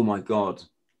 oh my God,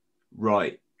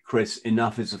 right, Chris,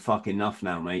 enough is a fuck enough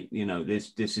now, mate. You know,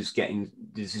 this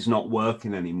is not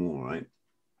working anymore, right?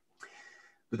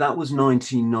 But that was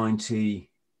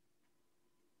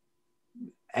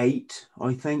 1998,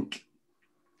 I think.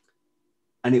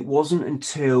 And it wasn't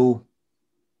until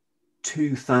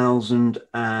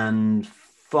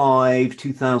 2005,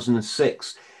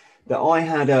 2006 that I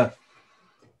had a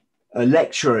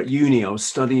lecturer at uni. I was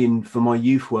studying for my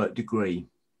youth work degree.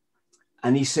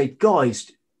 And he said, guys,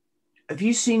 have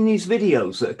you seen these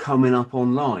videos that are coming up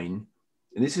online?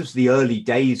 And this was the early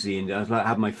days, and I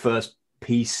had my first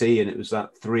PC, and it was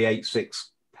that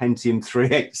 386 Pentium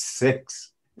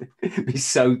 386. It'd be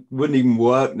wouldn't even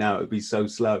work now. It'd be so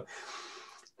slow.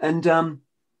 And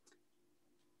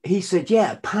he said,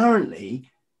 yeah, apparently,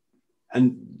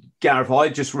 and Gareth, I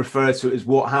just refer to it as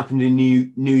what happened in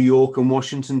New York and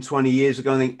Washington 20 years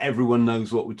ago. I think everyone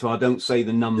knows what we're talking. I don't say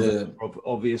the numbers for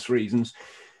obvious reasons.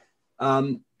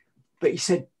 But he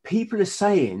said, people are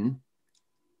saying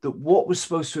that what was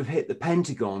supposed to have hit the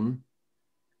Pentagon,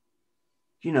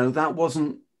 you know, that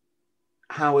wasn't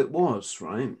how it was,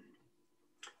 right?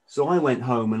 So I went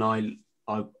home and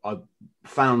I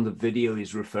found the video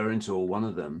he's referring to, or one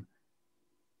of them.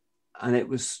 And it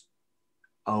was,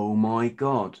 oh my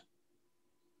God.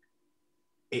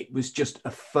 It was just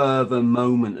a further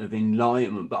moment of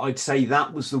enlightenment. But I'd say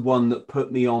that was the one that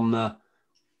put me on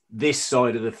this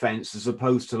side of the fence, as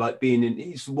opposed to, like, being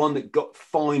it's the one that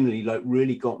finally, like,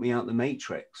 really got me out of the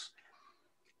matrix.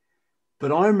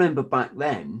 But I remember back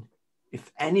then,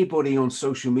 if anybody on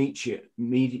social media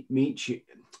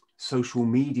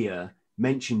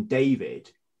mentioned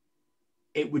David,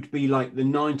 it would be like the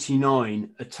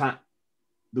 99 attack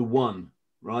the one,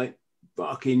 right?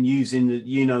 Fucking using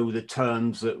the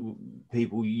terms that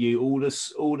people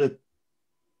use, all the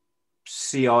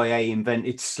CIA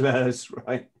invented slurs,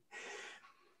 right?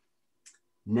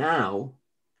 Now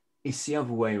it's the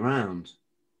other way around.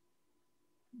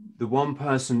 The one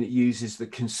person that uses the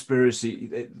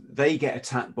conspiracy, they get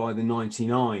attacked by the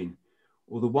 99.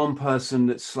 Or the one person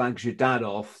that slags your dad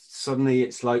off, suddenly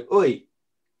it's like, oi,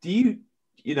 do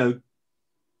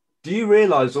you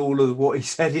realize all of what he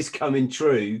said is coming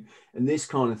true, and this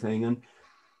kind of thing? And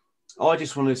I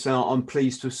just want to say I'm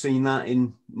pleased to have seen that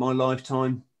in my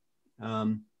lifetime.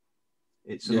 I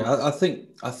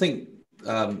think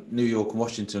New York and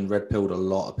Washington red pilled a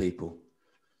lot of people,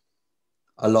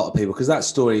 because that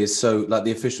story is so, like,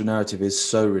 the official narrative is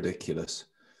so ridiculous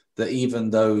that even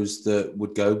those that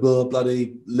would go, blah,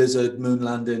 bloody lizard, moon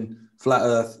landing, flat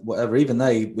earth, whatever, even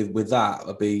they with that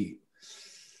would be,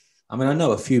 I mean, I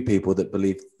know a few people that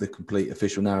believe the complete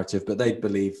official narrative, but they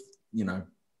believe,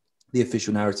 the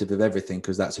official narrative of everything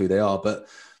because that's who they are. But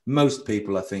most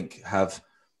people, I think, have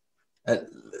at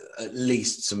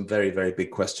least some very, very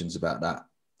big questions about that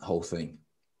whole thing.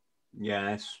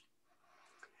 Yes,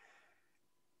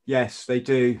 they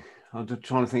do. I'm just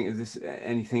trying to think of this,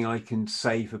 anything I can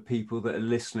say for people that are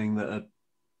listening that are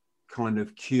kind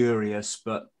of curious,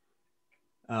 but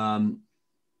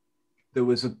there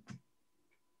was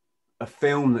a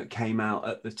film that came out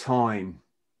at the time.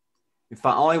 In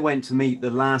fact, I went to meet the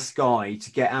last guy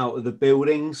to get out of the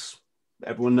buildings.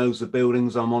 Everyone knows the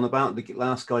buildings I'm on about. The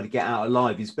last guy to get out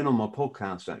alive. He's been on my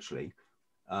podcast, actually,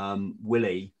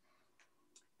 Willie.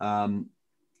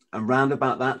 And round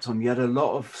about that time, you had a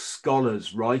lot of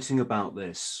scholars writing about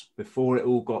this before it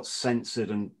all got censored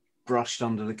and brushed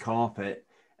under the carpet.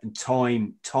 And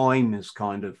time has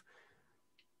kind of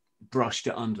brushed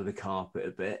it under the carpet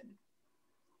a bit.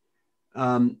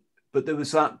 But there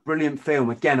was that brilliant film.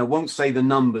 Again, I won't say the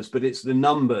numbers, but it's the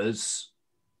numbers.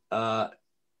 And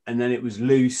then it was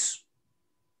loose.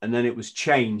 And then it was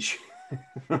change.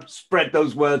 Spread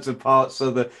those words apart so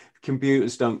the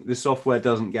software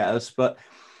doesn't get us.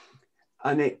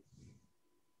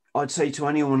 I'd say to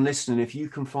anyone listening, if you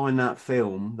can find that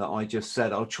film that I just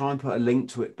said, I'll try and put a link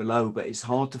to it below, but it's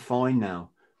hard to find now.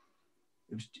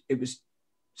 It was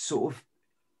sort of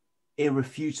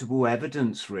irrefutable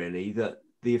evidence, really, that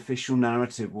the official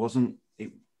narrative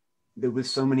there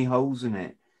was so many holes in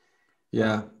it.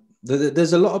 Yeah.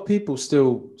 There's a lot of people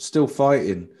still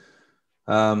fighting,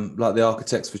 like the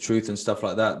Architects for Truth and stuff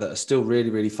like that are still really,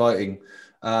 really fighting.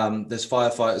 There's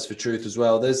Firefighters for Truth as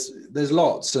well. There's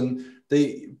lots,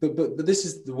 but this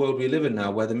is the world we live in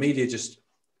now, where the media just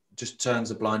turns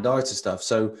a blind eye to stuff.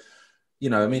 So,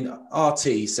 I mean,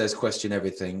 RT says question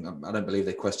everything. I don't believe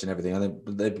they question everything. I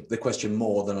think they question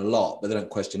more than a lot, but they don't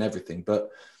question everything. But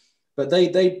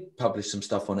they published some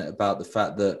stuff on it about the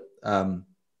fact that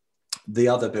the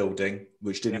other building,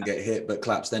 which didn't get hit but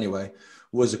collapsed anyway,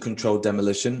 was a controlled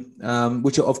demolition,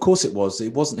 which of course it was.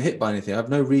 It wasn't hit by anything. I have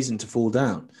no reason to fall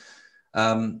down.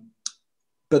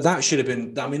 But that should have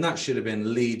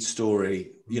been lead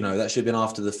story. That should have been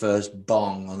after the first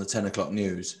bong on the 10 o'clock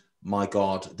news. My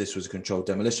God, this was a controlled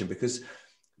demolition, because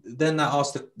then that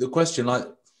asked the question, like,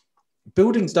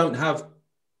 buildings don't have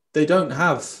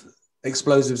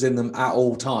explosives in them at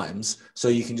all times. So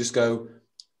you can just go,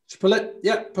 pull it.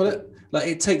 Yeah, pull it. Like,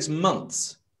 it takes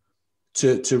months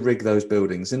to rig those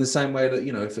buildings, in the same way that,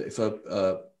 if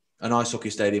an ice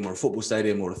hockey stadium or a football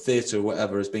stadium or a theatre or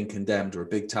whatever has been condemned, or a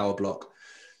big tower block,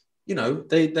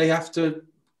 they have to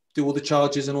do all the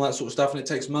charges and all that sort of stuff, and it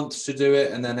takes months to do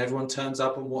it, and then everyone turns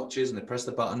up and watches, and they press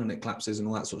the button and it collapses and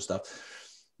all that sort of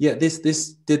stuff. Yeah, this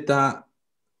did that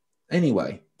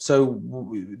anyway. So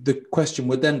the question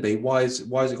would then be, why has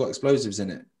it got explosives in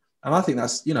it? And I think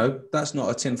that's not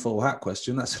a tinfoil hat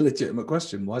question. That's a legitimate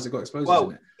question. Why has it got explosives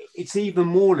in it? It's even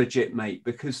more legit, mate,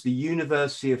 because the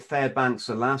University of Fairbanks,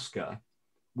 Alaska,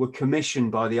 were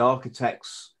commissioned by the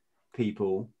architects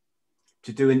people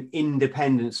to do an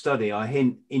independent study. I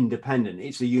hint independent.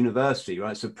 It's a university,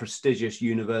 right? It's a prestigious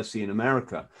university in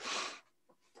America.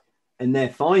 And their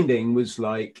finding was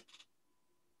like,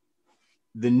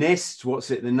 the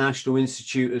NIST, the National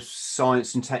Institute of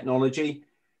Science and Technology,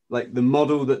 like the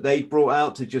model that they brought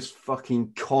out to just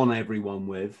fucking con everyone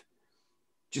with,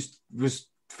 just was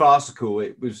farcical.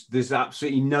 There's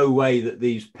absolutely no way that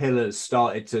these pillars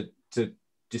started to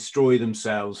destroy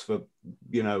themselves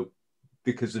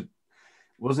because of,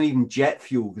 it wasn't even jet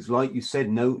fuel, because like you said,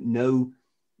 no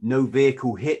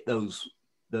vehicle hit those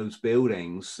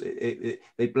buildings.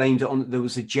 They blamed it on, there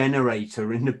was a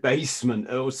generator in the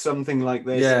basement or something like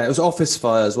this. Yeah, it was office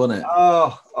fires, wasn't it?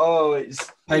 Oh,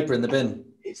 it's paper in the bin.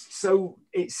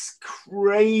 It's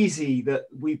crazy that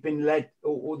we've been led,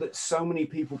 or that so many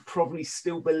people probably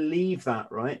still believe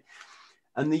that, right?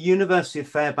 And the University of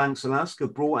Fairbanks, Alaska,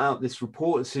 brought out this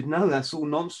report that said, no, that's all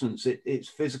nonsense. It's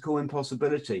physical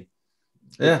impossibility.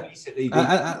 Yeah. Basically,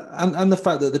 and the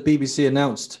fact that the BBC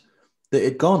announced that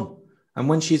it'd gone. And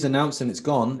when she's announcing it's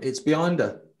gone, it's behind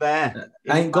her. There.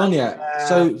 Ain't gone yet.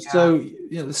 So,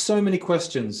 there's so many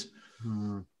questions.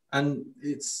 Hmm. And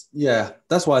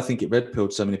that's why I think it red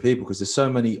pilled so many people, because there's so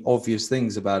many obvious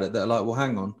things about it that are like, well,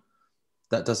 hang on,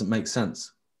 that doesn't make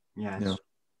sense. Yes. Yeah.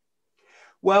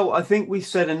 Well, I think we've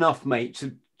said enough, mate.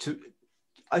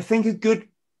 I think a good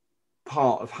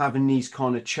part of having these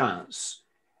kind of chats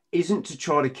isn't to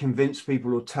try to convince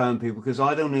people or turn people, because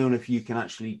I don't know if you can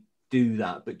actually do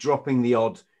that, but dropping the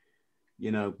odd,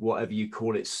 whatever you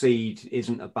call it, seed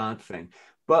isn't a bad thing.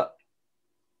 But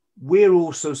we're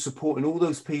also supporting all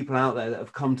those people out there that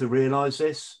have come to realize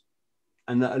this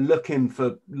and that are looking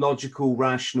for logical,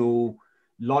 rational,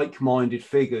 like-minded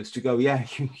figures to go, yeah,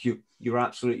 you're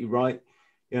absolutely right.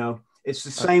 It's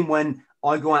the same when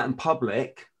I go out in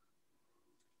public,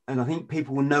 and I think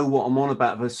people will know what I'm on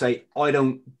about if I say I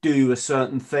don't do a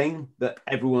certain thing that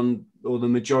everyone or the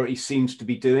majority seems to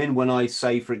be doing. When I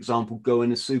say, for example, go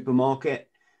in a supermarket,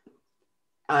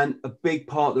 and a big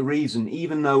part of the reason,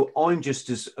 even though I'm just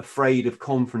as afraid of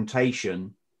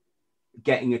confrontation,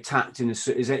 getting attacked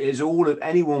is all of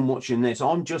anyone watching this,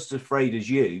 I'm just as afraid as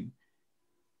you,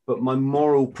 but my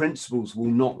moral principles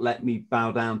will not let me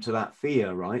bow down to that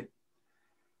fear, right?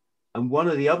 And one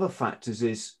of the other factors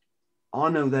is, I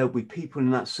know there'll be people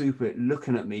in that super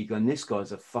looking at me going, this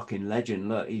guy's a fucking legend.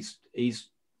 Look, he's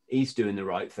doing the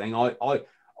right thing.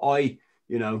 I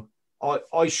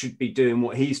should be doing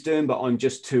what he's doing, but I'm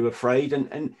just too afraid.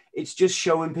 And it's just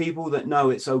showing people that, no,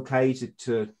 it's okay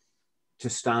to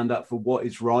stand up for what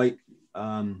is right.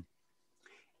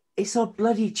 It's our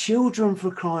bloody children,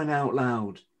 for crying out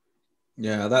loud.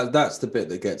 Yeah, that's the bit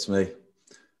that gets me.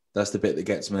 That's the bit that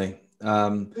gets me.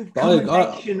 But a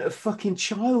nation of fucking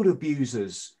child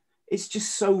abusers. It's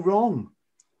just so wrong.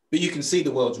 But you can see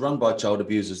the world's run by child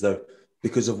abusers, though,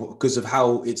 because of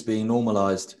how it's being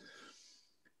normalized.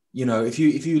 If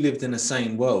you lived in a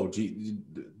sane world,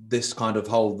 this kind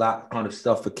of that kind of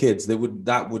stuff for kids,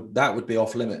 that would be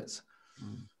off limits.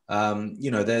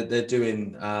 They're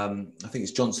doing, I think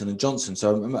it's Johnson & Johnson.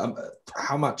 So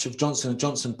how much of Johnson &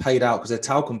 Johnson paid out because their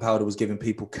talcum powder was giving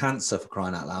people cancer, for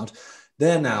crying out loud.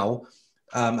 They're now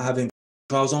having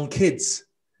trials on kids.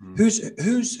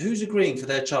 Who's agreeing for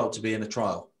their child to be in a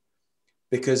trial?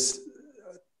 Because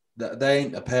they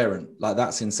ain't a parent. Like,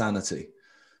 that's insanity.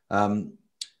 But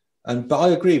I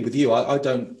agree with you. I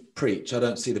don't preach. I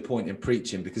don't see the point in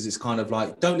preaching, because it's kind of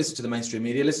like, don't listen to the mainstream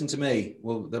media, listen to me.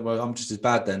 Well, I'm just as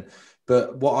bad then.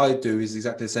 But what I do is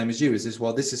exactly the same as you.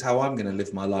 This is how I'm going to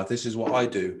live my life. This is what I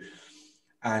do.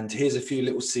 And here's a few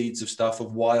little seeds of stuff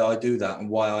of why I do that and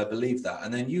why I believe that.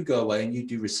 And then you go away and you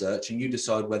do research and you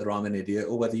decide whether I'm an idiot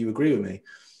or whether you agree with me.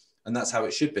 And that's how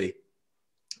it should be.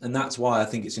 And that's why I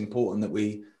think it's important that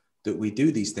we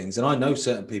do these things. And I know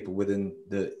certain people within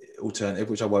the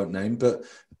alternative, which I won't name, but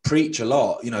preach a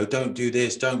lot, don't do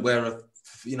this, don't wear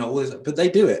all this, but they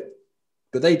do it.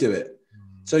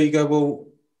 So you go, well,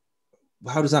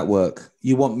 how does that work?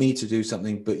 You want me to do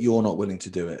something, but you're not willing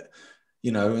to do it,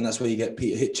 and that's where you get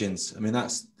Peter Hitchens. I mean,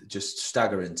 that's just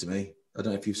staggering to me. I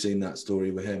don't know if you've seen that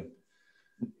story with him.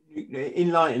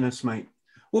 Enlighten us, mate.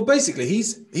 Well, basically,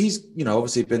 he's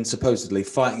obviously been supposedly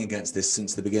fighting against this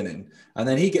since the beginning. And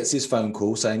then he gets his phone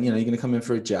call saying, you're going to come in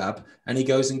for a jab, and he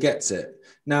goes and gets it.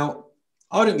 Now,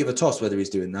 I don't give a toss whether he's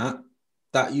doing that.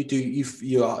 That you do, you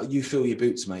fill your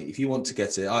boots, mate. If you want to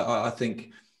get it, I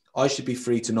think I should be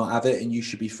free to not have it, and you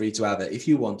should be free to have it. If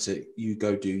you want it, you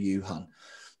go do you, hun.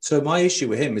 So my issue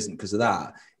with him isn't because of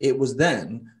that. It was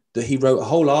then that he wrote a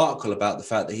whole article about the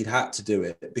fact that he'd had to do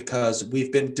it because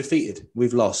we've been defeated.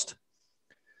 We've lost.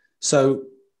 So,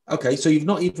 okay, so you've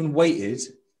not even waited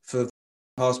for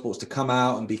passports to come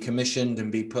out and be commissioned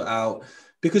and be put out.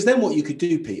 Because then what you could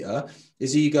do, Peter,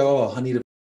 is you go, oh, I need a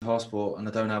passport and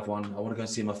I don't have one. I want to go and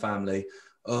see my family.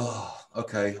 Oh,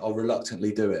 okay, I'll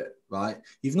reluctantly do it, right?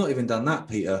 You've not even done that,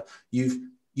 Peter. You've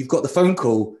got the phone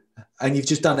call and you've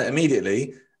just done it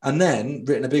immediately and then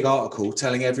written a big article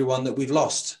telling everyone that we've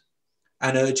lost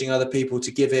and urging other people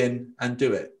to give in and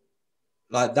do it.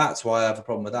 Like, that's why I have a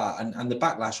problem with that. And the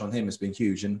backlash on him has been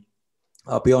huge. And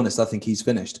I'll be honest, I think he's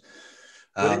finished.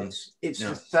 It's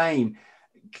the same.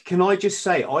 Can I just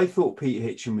say, I thought Peter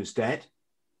Hitchens was dead.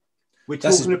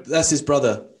 That's his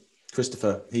brother,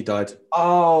 Christopher. He died.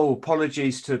 Oh,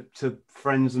 apologies to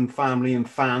friends and family and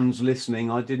fans listening.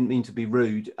 I didn't mean to be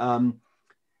rude.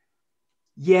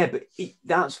 Yeah, but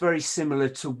that's very similar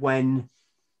to when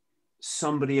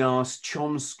somebody asked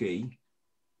Chomsky.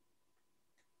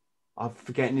 I'm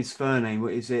forgetting his surname.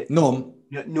 What is it? Norm.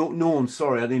 Yeah, Norm.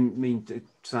 Sorry, I didn't mean to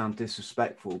sound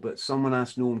disrespectful, but someone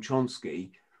asked Norm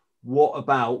Chomsky, "What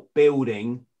about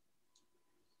building?"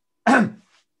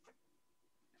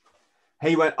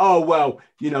 He went, "Oh well,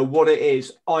 you know what it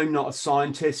is. I'm not a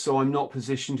scientist, so I'm not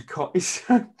positioned to comment."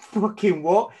 Fucking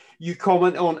what? You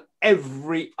comment on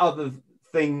every other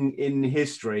thing in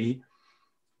history,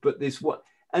 but this what?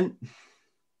 And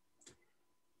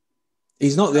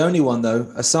He's not the only one though.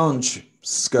 Assange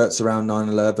skirts around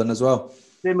 9/11 as well.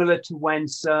 similar to when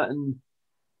certain,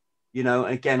 you know,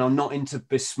 again, I'm not into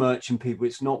besmirching people.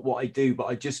 It's not what I do,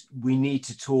 but we need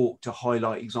to talk to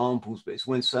highlight examples. But it's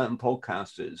when certain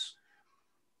podcasters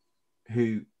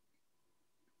who,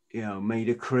 you know, made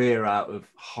a career out of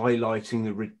highlighting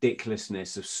the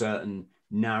ridiculousness of certain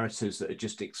narratives that are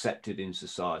just accepted in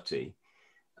society.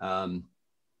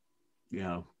 You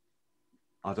know,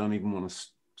 I don't even want to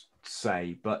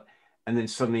say, but, and then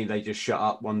suddenly they just shut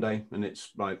up one day and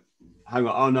it's like, hang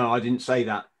on, oh no, I didn't say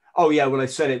that. Oh yeah, well I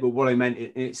said it, but what I meant,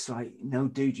 it's like, no,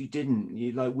 dude, you didn't.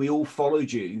 You like, we all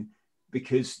followed you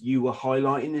because you were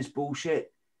highlighting this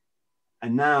bullshit.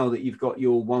 And now that you've got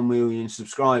your 1 million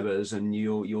subscribers and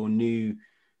your new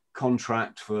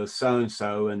contract for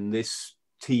so-and-so and this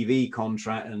TV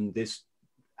contract and this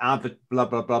blah,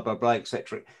 blah, blah, blah, blah,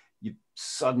 etc. You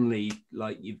suddenly,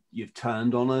 like, you've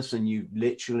turned on us and you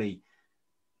literally,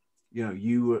 you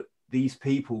know, these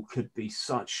people could be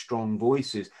such strong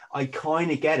voices. I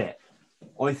kind of get it.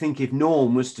 I think if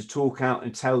Norm was to talk out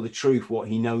and tell the truth, what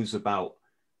he knows about,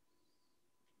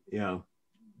 you know,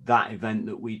 that event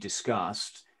that we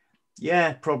discussed,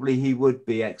 yeah, probably he would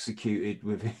be executed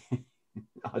with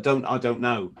I don't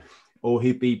know, or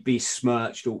he'd be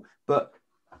besmirched, but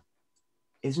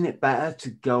isn't it better to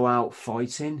go out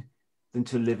fighting than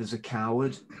to live as a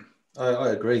coward? I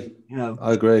agree. You know,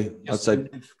 I agree. I'd say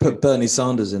put Bernie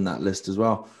Sanders in that list as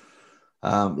well.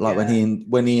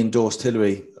 When he endorsed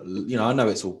Hillary, you know, I know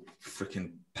it's all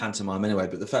freaking pantomime anyway,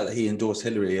 but the fact that he endorsed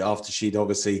Hillary after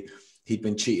he'd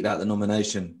been cheated out the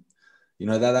nomination, you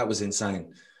know, that was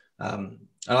insane. And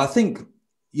I think,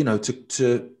 you know,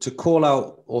 to call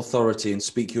out authority and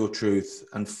speak your truth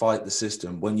and fight the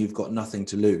system when you've got nothing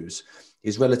to lose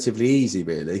is relatively easy,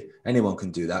 really. Anyone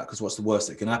can do that, because what's the worst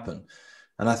that can happen?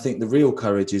 And I think the real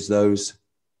courage is those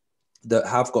that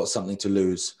have got something to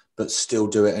lose, but still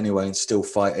do it anyway and still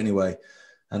fight anyway.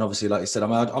 And obviously, like you said,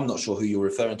 I'm not sure who you're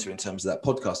referring to in terms of that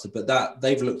podcaster, but that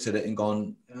they've looked at it and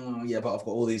gone, oh yeah, but I've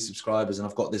got all these subscribers and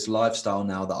I've got this lifestyle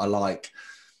now that I like,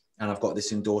 and I've got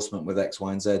this endorsement with X,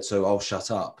 Y, and Z, so I'll shut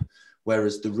up.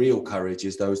 Whereas the real courage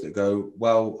is those that go,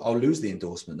 well, I'll lose the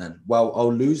endorsement then. Well,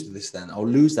 I'll lose this then. I'll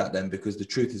lose that then, because the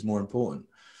truth is more important.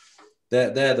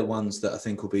 They're the ones that I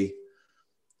think will be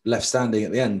left standing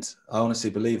at the end. I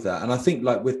honestly believe that. And I think,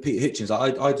 like with Peter Hitchens,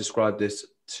 I described this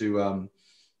to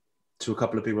a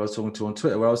couple of people I was talking to on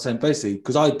Twitter, where I was saying basically,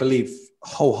 because I believe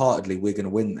wholeheartedly we're going to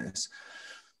win this,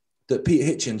 that Peter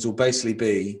Hitchens will basically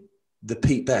be the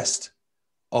Pete Best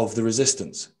of the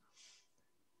resistance.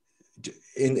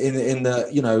 In the,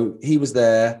 you know, he was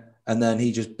there and then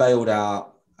he just bailed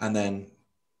out and then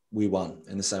we won,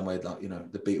 in the same way that, you know,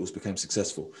 the Beatles became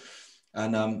successful.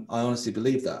 And I honestly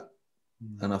believe that.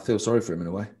 And I feel sorry for him in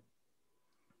a way.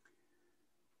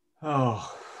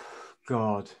 Oh,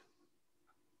 God.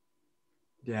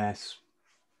 Yes.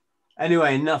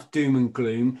 Anyway, enough doom and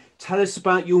gloom. Tell us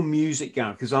about your music,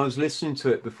 Gareth, because I was listening to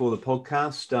it before the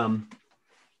podcast.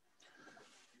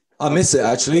 I miss it,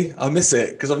 actually. I miss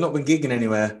it because I've not been gigging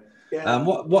anywhere. Yeah.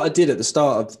 What I did at the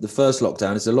start of the first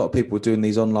lockdown is a lot of people were doing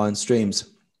these online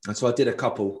streams. And so I did a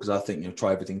couple because I think, you know,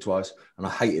 try everything twice. And I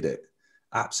hated it.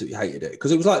 Absolutely hated it.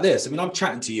 Because it was like this. I mean, I'm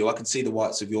chatting to you. I can see the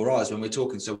whites of your eyes when we're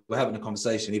talking. So we're having a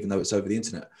conversation, even though it's over the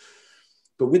internet.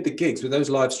 But with the gigs, with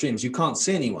those live streams, you can't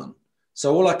see anyone.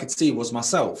 So all I could see was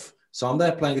myself. So I'm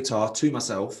there playing guitar to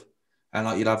myself. And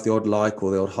like, you'd have the odd like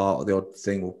or the odd heart or the odd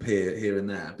thing will appear here and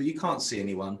there, but you can't see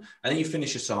anyone. And then you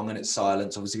finish a song and it's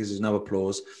silence, obviously, because there's no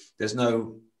applause. There's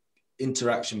no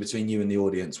interaction between you and the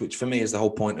audience, which for me is the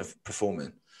whole point of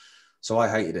performing. So I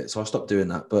hated it. So I stopped doing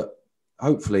that. But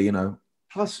hopefully, you know.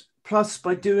 Plus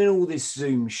by doing all this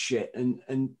Zoom shit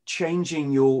and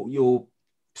changing your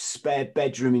spare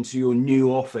bedroom into your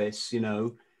new office, you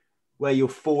know, where your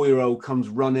 4-year-old comes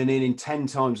running in 10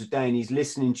 times a day and he's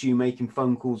listening to you making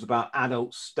phone calls about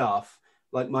adult stuff.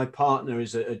 Like my partner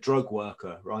is a drug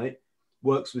worker, right?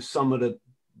 Works with some of the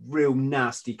real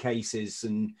nasty cases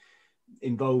and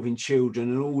involving children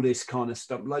and all this kind of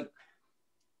stuff. Like,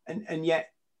 and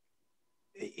yet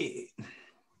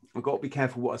I've got to be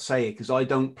careful what I say here, because I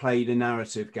don't play the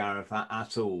narrative, Gareth,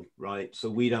 at all, right?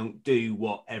 So we don't do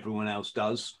what everyone else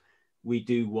does. We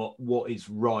do what is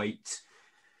right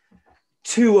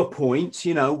to a point.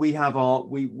 You know, we have our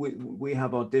we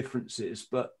have our differences,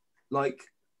 but like,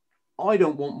 I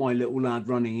don't want my little lad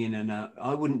running in and out.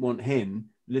 I wouldn't want him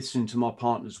listening to my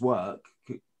partner's work,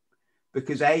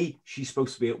 because she's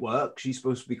supposed to be at work. She's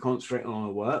supposed to be concentrating on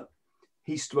her work.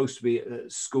 He's supposed to be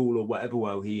at school or whatever.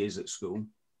 Well, he is at school.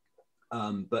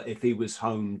 But if he was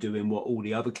home doing what all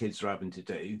the other kids are having to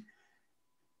do,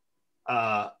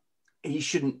 he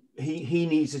shouldn't. He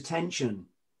needs attention.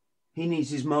 He needs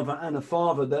his mother and a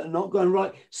father that are not going,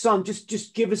 right, son,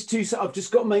 just give us 2 seconds. I've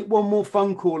just got to make one more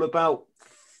phone call about,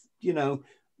 you know,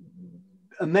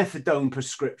 a methadone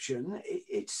prescription.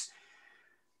 It's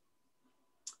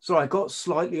sorry, I got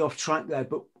slightly off track there,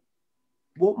 but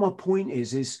what my point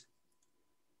is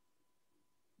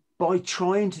by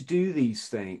trying to do these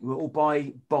things, or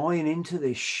by buying into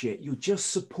this shit, you're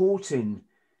just supporting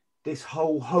this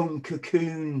whole home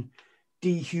cocoon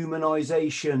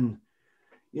dehumanization,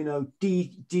 you know,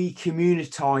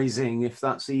 decommunitizing, if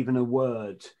that's even a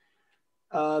word.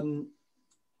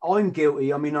 I'm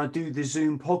guilty. I mean, I do the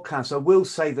Zoom podcast. I will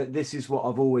say that this is what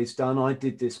I've always done. I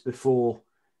did this before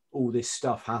all this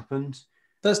stuff happened.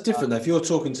 That's different though. If you're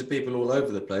talking to people all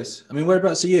over the place. I mean,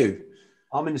 whereabouts are you?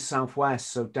 I'm in the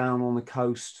southwest, so down on the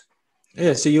coast.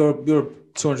 Yeah, so you're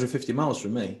 250 miles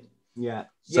from me. Yeah.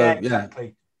 So, yeah,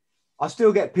 exactly. I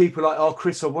still get people like, oh,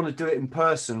 Chris, I want to do it in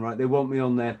person, right? They want me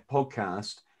on their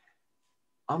podcast.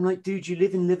 I'm like, dude, you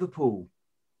live in Liverpool.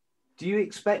 Do you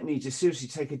expect me to seriously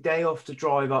take a day off to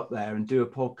drive up there and do a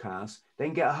podcast,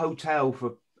 then get a hotel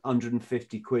for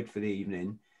 150 quid for the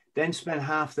evening, then spend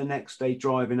half the next day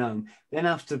driving home, then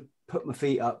have to put my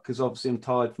feet up because obviously I'm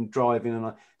tired from driving,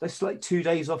 and that's like 2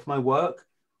 days off my work.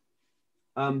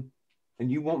 And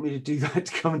you want me to do that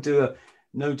to come and do a,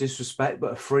 no disrespect,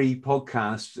 but a free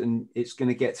podcast, and it's going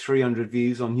to get 300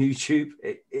 views on YouTube.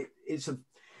 It's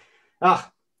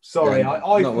sorry, Yeah,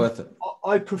 not worth it.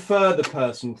 I prefer the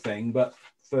personal thing, but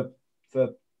for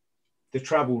the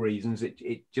travel reasons,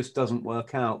 it just doesn't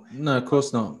work out. No, of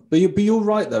course not. But you're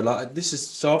right though. Like, this is,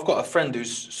 so I've got a friend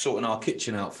who's sorting our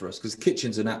kitchen out for us, because the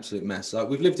kitchen's an absolute mess. Like,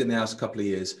 we've lived in the house a couple of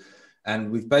years,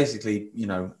 and we've basically, you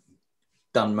know,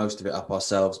 done most of it up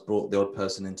ourselves. Brought the odd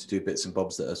person in to do bits and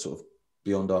bobs that are sort of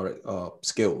beyond our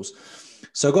skills.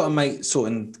 So I got a mate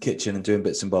sorting the kitchen and doing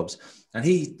bits and bobs, and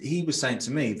he was saying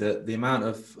to me that the amount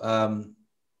of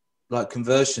like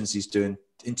conversions he's doing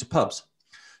into pubs.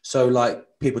 So like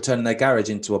people turning their garage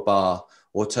into a bar,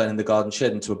 or turning the garden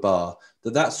shed into a bar,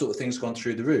 that sort of thing's gone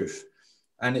through the roof.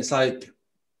 And it's like,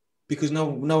 because no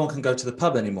one can go to the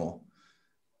pub anymore.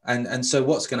 And so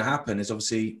what's going to happen is,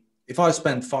 obviously, if I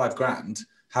spend $5,000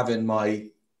 having my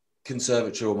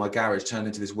conservatory or my garage turned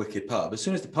into this wicked pub, as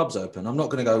soon as the pub's open, I'm not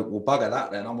going to go, well, bugger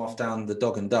that then, I'm off down the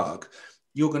Dog and Duck.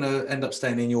 You're going to end up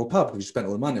staying in your pub because you spent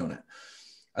all the money on it.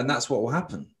 And that's what will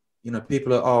happen. You know,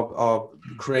 people are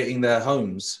creating their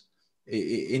homes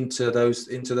into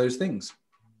those things.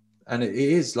 And it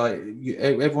is like,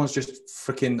 everyone's just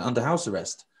freaking under house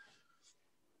arrest.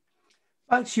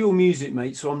 Back to your music,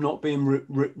 mate, so I'm not being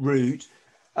rude.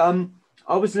 I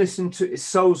was listening to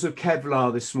Souls of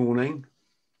Kevlar this morning.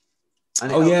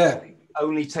 And it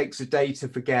only takes a day to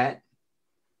forget.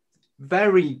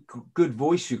 Very good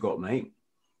voice you got, mate.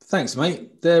 Thanks,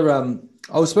 mate. They're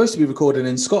I was supposed to be recording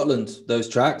in Scotland, those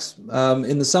tracks,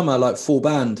 in the summer, like full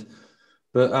band.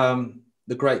 But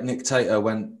the great Nick Tater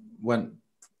went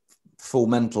full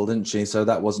mental, didn't she? So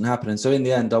that wasn't happening. So in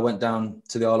the end, I went down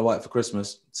to the Isle of Wight for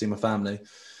Christmas to see my family.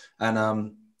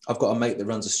 And I've got a mate that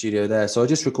runs a studio there. So I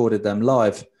just recorded them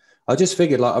live. I just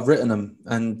figured, like, I've written them,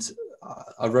 and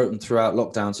I wrote them throughout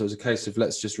lockdown. So it was a case of,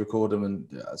 let's just record them,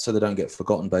 and so they don't get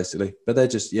forgotten, basically. But they're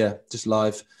just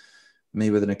live, me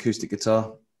with an acoustic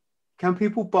guitar. Can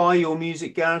people buy your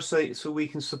music, Gareth, so we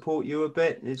can support you a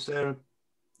bit? Is there a...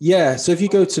 Yeah, so if you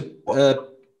go to...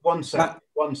 one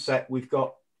sec, we've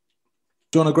got...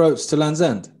 John O'Groats to Land's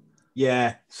End?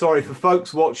 Yeah, sorry, for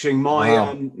folks watching,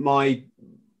 my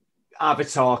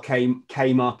avatar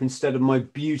came up instead of my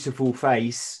beautiful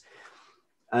face.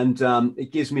 And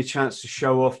it gives me a chance to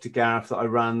show off to Gareth that I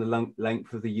ran the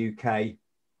length of the UK.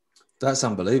 That's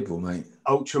unbelievable, mate.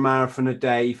 Ultra marathon a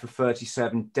day for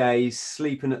 37 days,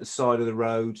 sleeping at the side of the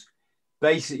road,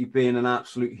 basically being an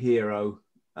absolute hero.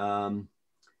 And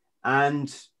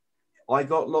I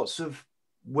got lots of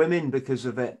women because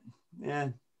of it. Yeah.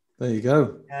 There you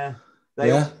go. Yeah.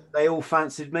 They all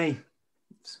fancied me.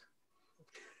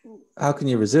 How can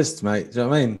you resist, mate? Do you know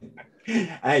what I mean?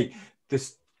 Hey,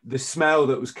 the smell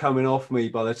that was coming off me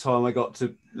by the time I got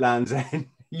to Land's End,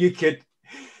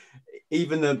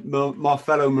 even my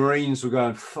fellow Marines were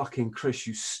going, "Fucking Chris,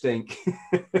 you stink."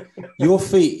 Your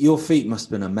feet must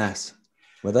have been a mess,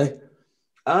 were they?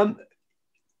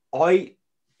 I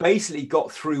basically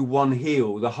got through one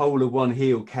heel. The whole of one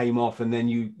heel came off, and then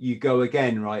you go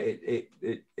again, right?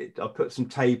 I put some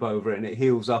tape over it, and it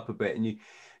heals up a bit. And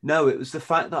no, it was the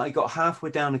fact that I got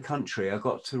halfway down the country. I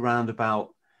got to round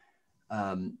about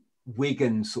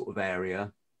Wigan sort of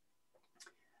area,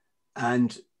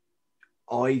 and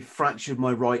I fractured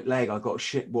my right leg. I got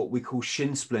what we call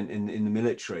shin splint in the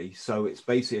military. So it's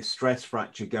basically a stress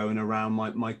fracture going around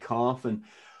my calf. And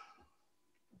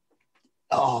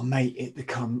oh, mate, it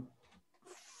become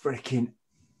freaking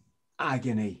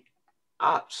agony,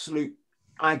 absolute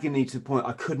agony to the point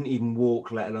I couldn't even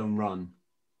walk, let alone run.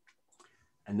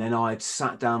 And then I had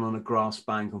sat down on a grass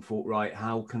bank and thought, right,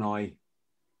 how can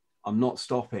I'm not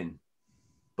stopping,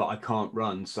 but I can't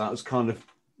run. So that was kind of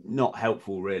not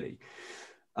helpful, really.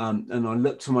 And I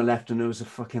looked to my left and there was a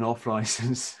fucking off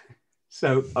license.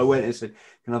 So I went and said,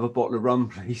 "Can I have a bottle of rum,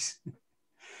 please?"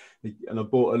 And I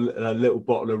bought a little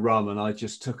bottle of rum, and I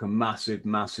just took a massive,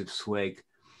 massive swig.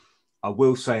 I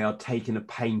will say I'd taken a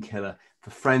painkiller.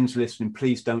 For friends listening,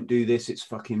 please don't do this. It's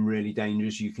fucking really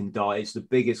dangerous. You can die. It's the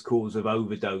biggest cause of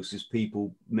overdose is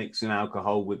people mixing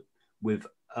alcohol with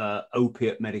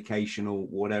opiate medication or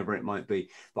whatever it might be.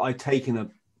 But I'd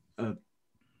taken a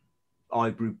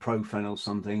ibuprofen or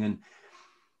something,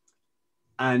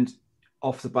 and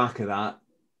off the back of that,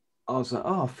 I was like,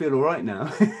 oh, I feel all right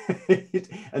now.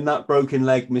 And that broken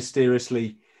leg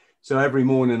mysteriously. So every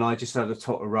morning I just had a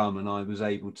tot of rum and I was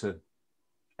able to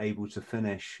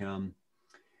finish.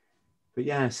 But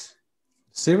yes.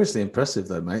 Seriously impressive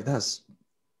though, mate.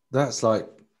 That's like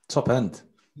top end.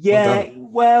 Yeah,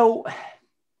 well,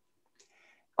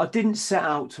 I didn't set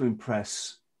out to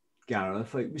impress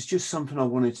Gareth. It was just something I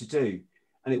wanted to do.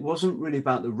 And it wasn't really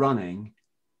about the running.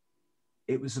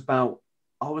 It was about,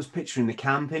 I was picturing the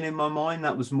camping in my mind.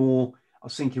 That was more, I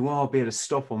was thinking, well, I'll be able to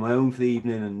stop on my own for the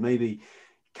evening and maybe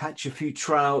catch a few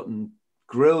trout and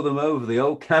grill them over the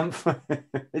old campfire.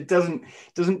 It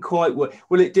doesn't quite work.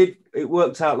 Well, it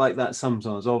worked out like that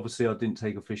sometimes. Obviously, I didn't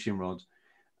take a fishing rod.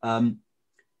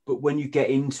 But when you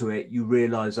get into it, you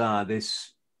realize,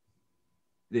 this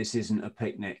isn't a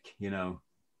picnic,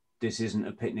 this isn't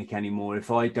a picnic anymore. If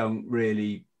I don't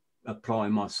really apply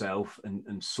myself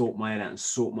and sort my head out and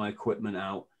sort my equipment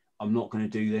out, I'm not going to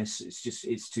do this.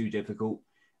 It's too difficult.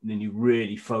 And then you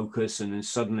really focus, and then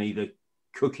suddenly the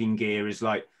cooking gear is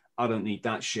like, I don't need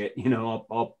that shit.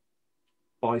 I'll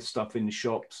buy stuff in the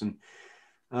shops. And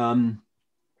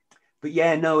but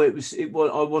yeah, no, it was I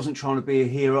wasn't trying to be a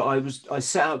hero. I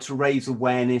set out to raise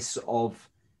awareness of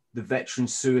the veteran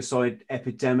suicide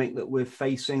epidemic that we're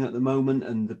facing at the moment,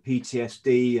 and the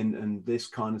PTSD and this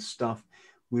kind of stuff.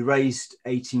 We raised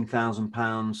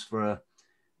 £18,000 for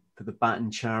the Batten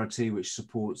charity, which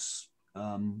supports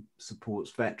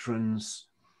veterans.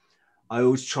 I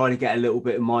always try to get a little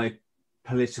bit of my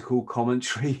political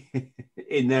commentary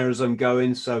in there as I'm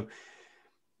going. So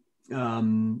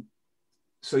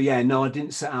yeah, no, I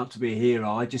didn't set out to be a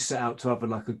hero. I just set out to have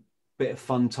a bit of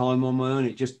fun time on my own.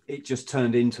 It just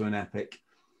turned into an epic.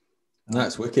 No,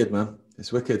 it's wicked, man.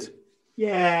 It's wicked.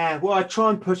 Yeah, well, I try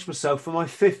and push myself. For my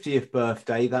 50th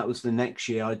birthday, that was the next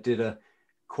year, I did a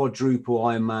quadruple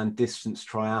Ironman distance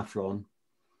triathlon,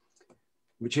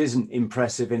 which isn't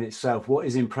impressive in itself. What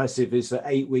is impressive is that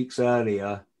 8 weeks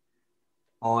earlier,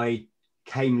 I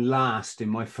came last in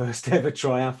my first ever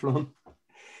triathlon.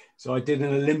 So I did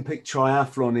an Olympic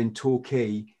triathlon in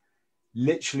Torquay,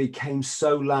 literally came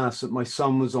so last that my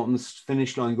son was on the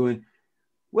finish line going,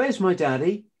 "Where's my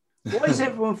daddy? Why is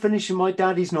everyone finishing? My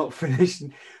daddy's not finished."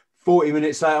 40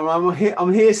 minutes later,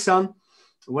 I'm here, son.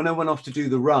 When I went off to do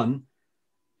the run,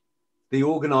 the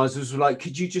organizers were like,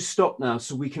 "Could you just stop now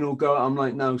so we can all go?" I'm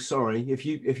like, "No, sorry. If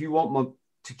you want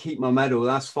to keep my medal,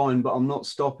 that's fine, but I'm not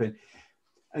stopping."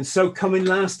 And so coming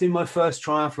last in my first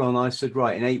triathlon, I said,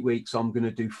 right, in 8 weeks, I'm going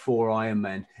to do 4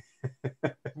 Ironmen,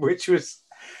 which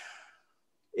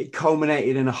it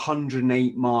culminated in a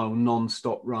 108-mile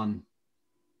non-stop run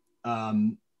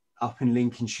up in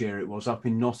Lincolnshire. It was up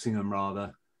in Nottingham,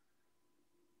 rather.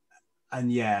 And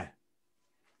yeah,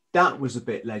 that was a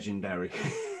bit legendary.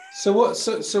 So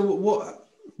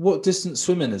what distance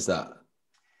swimming is that?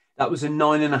 That was a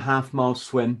 9.5-mile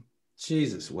swim.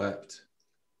 Jesus wept.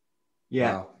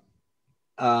 Yeah.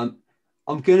 Wow.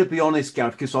 I'm going to be honest,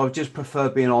 Gareth, because I just prefer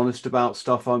being honest about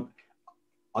stuff. I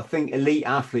think elite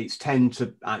athletes tend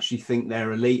to actually think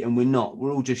they're elite, and we're not.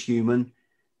 We're all just human.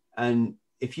 And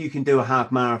if you can do a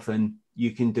half marathon,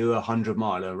 you can do a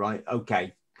 100-miler, right?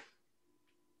 Okay.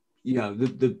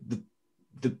 The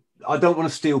I don't want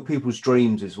to steal people's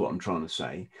dreams is what I'm trying to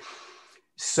say.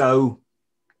 So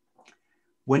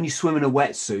when you swim in a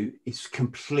wetsuit, it's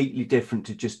completely different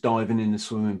to just diving in the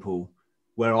swimming pool,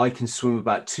 where I can swim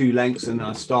about 2 lengths and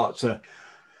I start to,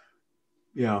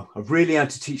 I've really had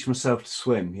to teach myself to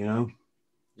swim,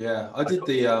 Yeah, I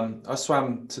did I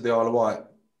swam to the Isle of Wight.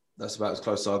 That's about as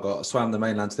close as I got. I swam the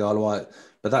mainland to the Isle of Wight,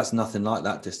 but that's nothing like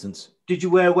that distance. Did you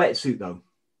wear a wetsuit though?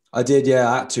 I did, yeah,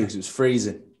 I had to because it was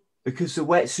freezing. Because the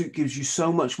wetsuit gives you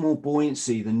so much more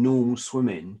buoyancy than normal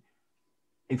swimming.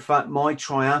 In fact, my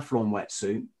triathlon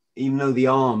wetsuit, even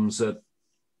though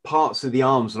parts of the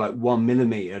arms are like 1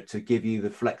 millimeter to give you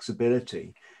the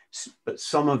flexibility, but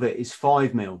some of it is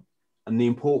 5 mil and the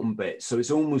important bit. So it's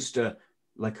almost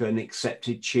like an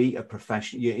accepted cheat, a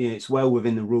profession. It's well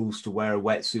within the rules to wear a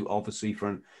wetsuit, obviously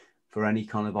for any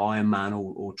kind of Ironman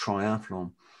or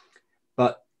triathlon.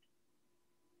 But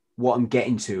what I'm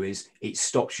getting to is it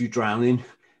stops you drowning.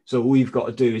 So all you've got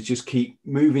to do is just keep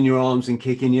moving your arms and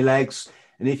kicking your legs.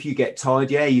 And if you get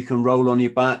tired, you can roll on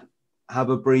your back, have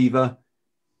a breather,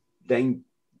 then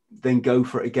go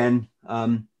for it again.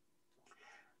 And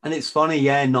it's funny,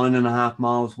 9.5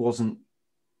 miles wasn't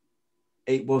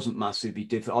massively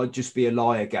difficult. I'd just be a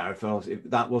liar, Gareth, if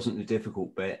that wasn't the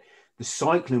difficult bit. The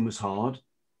cycling was hard.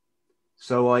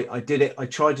 So I did it. I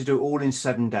tried to do it all in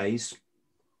 7 days.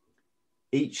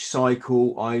 Each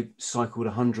cycle, I cycled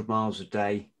 100 miles a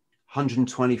day,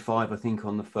 125, I think,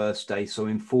 on the first day. So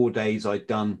in 4 days, I'd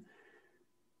done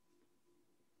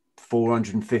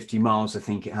 450 miles, I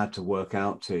think it had to work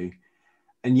out to.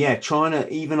 And trying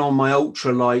to, even on my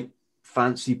ultra light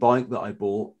fancy bike that I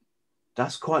bought,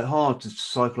 that's quite hard to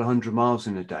cycle 100 miles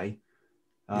in a day.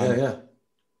 Yeah,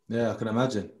 I can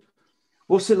imagine.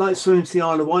 What's it like swimming to the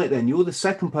Isle of Wight then? You're the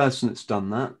second person that's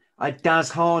done that. I had Daz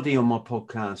Hardy on my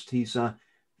podcast. He's a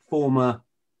former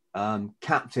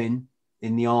captain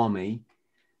in the army,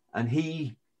 and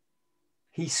he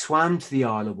swam to the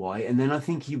Isle of Wight, and then I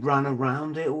think he ran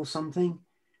around it or something.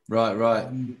 Right.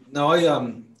 No,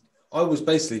 I was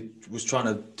trying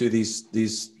to do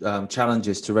these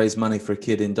challenges to raise money for a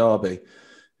kid in Derby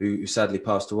who sadly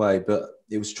passed away, but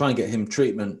it was trying to get him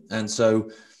treatment. And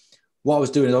so what I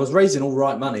was doing is I was raising all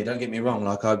right money. Don't get me wrong.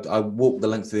 Like I walked the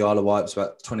length of the Isle of Wight. It was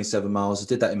about 27 miles. I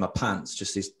did that in my pants,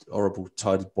 just these horrible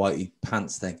tidy whitey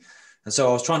pants thing. And so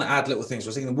I was trying to add little things. I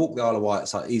was thinking, walk the Isle of Wight,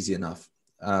 it's like easy enough.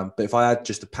 But if I had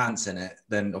just the pants in it,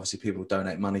 then obviously people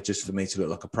donate money just for me to look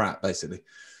like a prat, basically.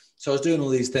 So I was doing all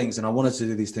these things and I wanted to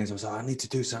do these things. I was like, I need to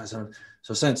do something. So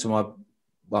I sent to my,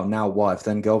 now wife,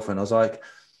 then girlfriend. I was like,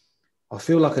 I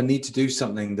feel like I need to do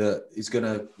something that is going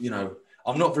to,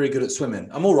 I'm not very good at swimming.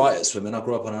 I'm all right at swimming. I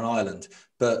grew up on an island,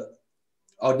 but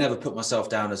I'd never put myself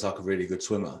down as like a really good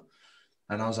swimmer.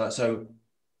 And I was like, so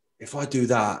if I do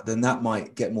that, then that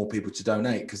might get more people to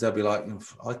donate because they'll be like,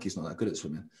 Ike's not that good at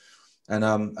swimming.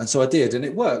 And so I did, and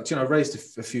it worked. I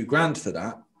raised a few grand for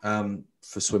that,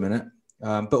 for swimming it.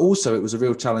 But also it was a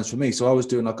real challenge for me. So I was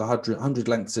doing like 100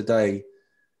 lengths a day,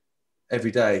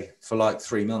 every day for like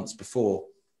 3 months before.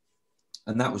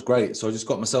 And that was great. So I just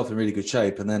got myself in really good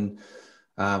shape. And then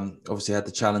obviously had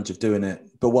the challenge of doing it.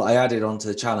 But what I added onto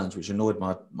the challenge, which annoyed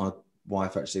my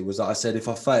wife actually, was that I said, if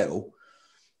I fail,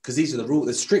 because these are the rules,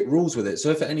 there's strict rules with it. So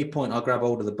if at any point I grab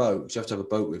hold of the boat, because you have to have a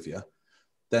boat with you,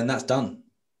 then that's done.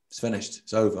 It's finished.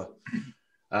 It's over.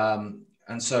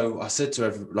 And so I said to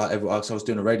everyone, I was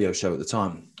doing a radio show at the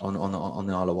time on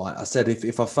the Isle of Wight. I said,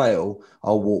 if I fail,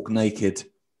 I'll walk naked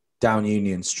down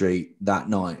Union Street that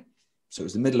night. So it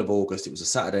was the middle of August. It was a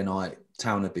Saturday night.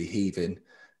 Town would be heaving.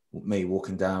 Me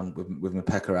walking down with my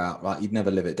pecker out, right? You'd never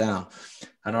live it down.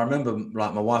 And I remember,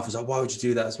 like, my wife was like, why would you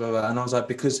do that? And I was like,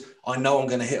 because I know I'm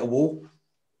going to hit a wall.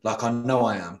 Like, I know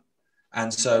I am.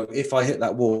 And so if I hit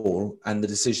that wall and the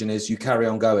decision is you carry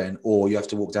on going or you have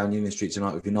to walk down Union Street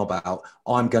tonight with your knob out,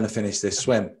 I'm going to finish this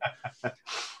swim.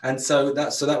 And so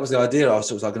that was the idea. I was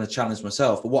sort of like going to challenge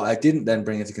myself. But what I didn't then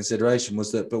bring into consideration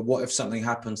was that, but what if something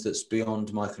happens that's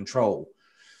beyond my control?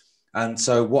 And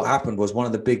so what happened was one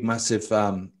of the big, massive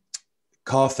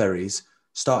car ferries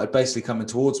started basically coming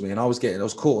towards me, and I was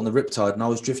caught on the riptide and I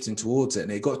was drifting towards it.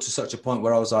 And it got to such a point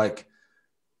where I was like,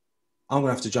 I'm going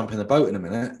to have to jump in the boat in a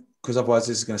minute, because otherwise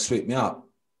this is going to sweep me up.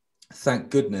 Thank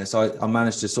goodness I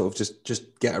managed to sort of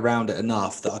just get around it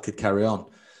enough that I could carry on,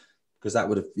 because that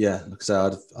would have, like I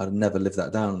said, I'd never lived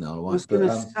that down now. I was going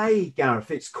to say,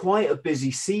 Gareth, it's quite a busy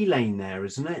sea lane there,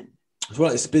 isn't it?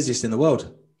 Well, it's the busiest in the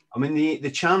world. I mean, the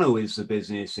channel is the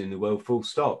busiest in the world, full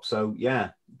stop. So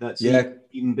that's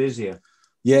even busier.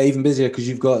 Yeah, even busier, because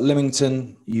you've got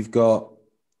Lymington, you've got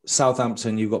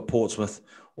Southampton, you've got Portsmouth,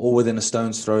 all within a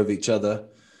stone's throw of each other.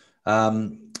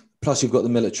 Plus, you've got the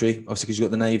military, obviously, because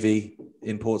you've got the Navy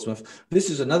in Portsmouth.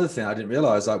 This is another thing I didn't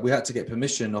realize. Like, we had to get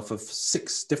permission off of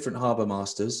 6 different harbour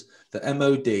masters, the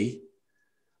MOD,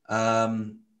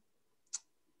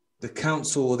 the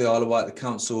Council of the Isle of Wight, the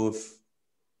Council of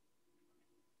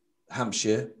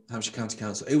Hampshire County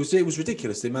Council. It was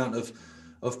ridiculous, the amount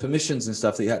of permissions and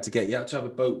stuff that you had to get. You had to have a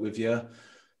boat with you.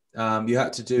 You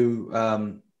had to do,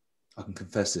 I can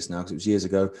confess this now because it was years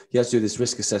ago. You had to do this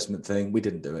risk assessment thing. We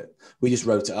didn't do it. We just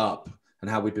wrote it up, and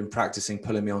how we'd been practicing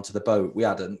pulling me onto the boat. We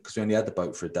hadn't, because we only had the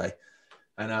boat for a day.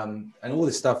 And all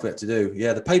this stuff we had to do.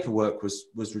 Yeah, the paperwork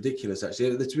was ridiculous,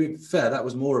 actually. To be fair, that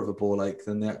was more of a ball ache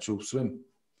than the actual swim.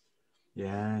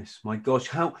 Yes, my gosh.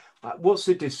 What's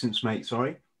the distance, mate?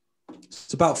 Sorry.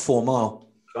 It's about 4 mile.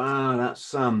 Ah,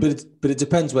 that's But it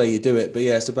depends where you do it. But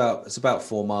yeah, it's about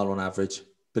 4 mile on average.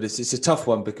 But it's a tough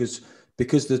one because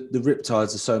the rip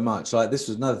tides are so much. Like, this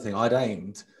was another thing I'd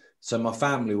aimed. So my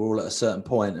family were all at a certain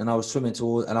point, and I was swimming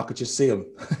toward, and I could just see them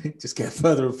just get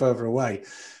further and further away.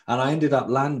 And I ended up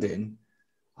landing,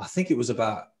 I think it was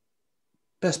about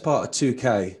best part of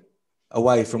 2K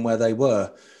away from where they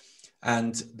were.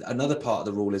 And another part of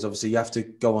the rule is, obviously, you have to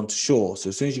go onto shore. So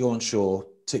as soon as you go on shore,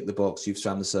 tick the box, you've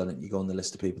swam the Cerner, you go on the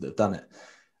list of people that have done it.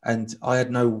 And I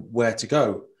had nowhere to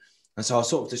go. And so I was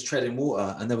sort of just treading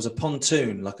water, and there was a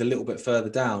pontoon like a little bit further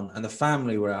down, and the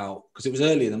family were out because it was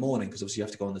early in the morning, because obviously you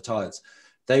have to go on the tides.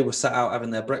 They were sat out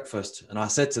having their breakfast. And I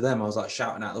said to them, I was like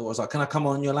shouting out the water, I was like, can I come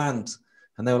on your land?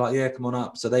 And they were like, yeah, come on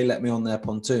up. So they let me on their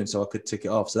pontoon so I could tick it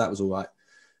off. So that was all right.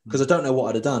 Because I don't know what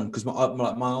I'd have done, because my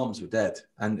arms were dead.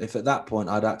 And if at that point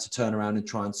I'd had to turn around and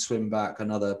try and swim back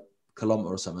another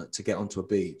kilometre or something to get onto a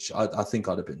beach, I think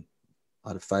I'd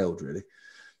have failed, really.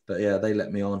 But yeah, they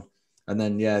let me on. And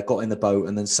then, yeah, got in the boat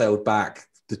and then sailed back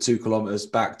the 2 kilometres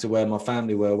back to where my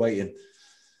family were waiting.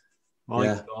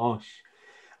 My gosh.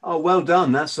 Oh, well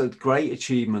done. That's a great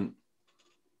achievement.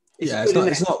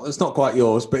 It's not quite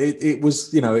yours, but it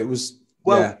was, it was.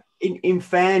 Well, yeah. In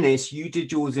fairness, you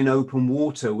did yours in open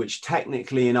water, which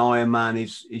technically an Ironman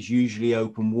is usually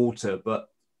open water, but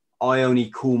I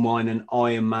only call mine an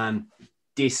Ironman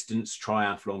distance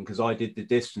triathlon because I did the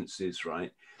distances,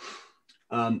 right?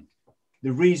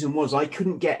 The reason was I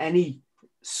couldn't get any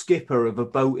skipper of a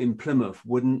boat in Plymouth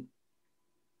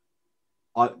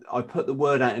I put the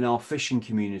word out in our fishing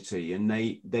community, and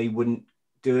they wouldn't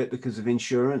do it because of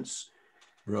insurance.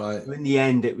 Right. In the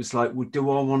end, it was like, well, do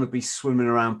I want to be swimming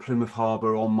around Plymouth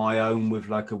Harbour on my own with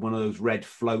like one of those red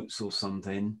floats or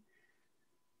something?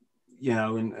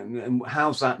 And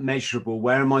how's that measurable?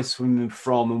 Where am I swimming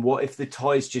from? And what if the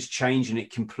tides just change and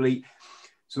it complete?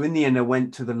 So in the end, I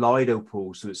went to the Lido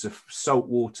pool. So it's a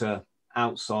saltwater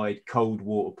outside cold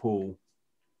water pool.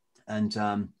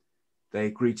 And they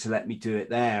agreed to let me do it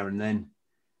there. And then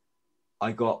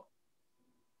I got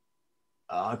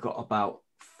about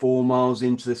 4 miles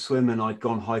into the swim and I'd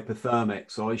gone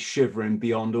hypothermic. So I was shivering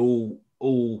beyond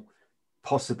all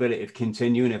possibility of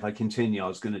continuing. If I continue, I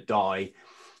was going to die.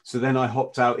 So then I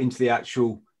hopped out into the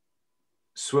actual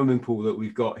swimming pool that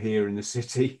we've got here in the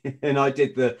city. And I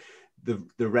did the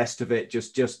rest of it,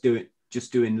 just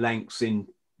doing lengths in,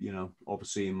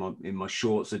 obviously in my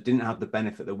shorts. I didn't have the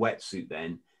benefit of the wetsuit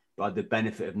then, but I had the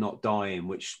benefit of not dying,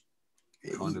 which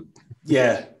kind of.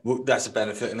 Yeah. Well, that's a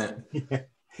benefit, isn't it? Yeah.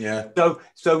 Yeah.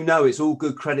 So no, it's all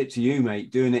good credit to you,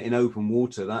 mate. Doing it in open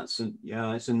water.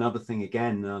 It's another thing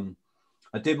again.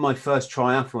 I did my first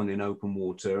triathlon in open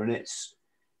water, and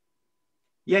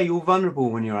you're vulnerable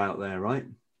when you're out there, right?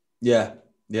 Yeah.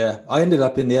 Yeah. I ended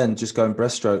up in the end just going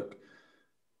breaststroke.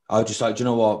 I was just like, do you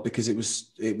know what? Because it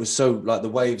was so like the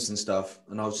waves and stuff.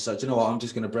 And I was just like, do you know what? I'm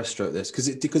just going to breaststroke this because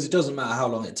it doesn't matter how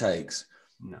long it takes.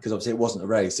 Because obviously it wasn't a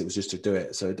race. It was just to do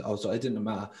it. So I was like, it didn't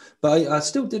matter. But I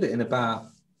still did it in about,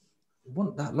 it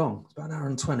wasn't that long. It's about an hour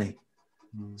and 20.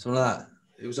 Something like that.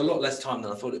 It was a lot less time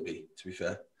than I thought it'd be, to be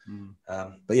fair.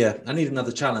 But yeah, I need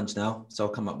another challenge now. So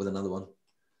I'll come up with another one.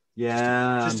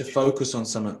 Yeah. Just to focus on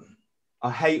something.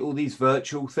 I hate all these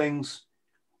virtual things.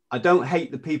 I don't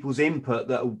hate the people's input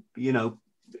that,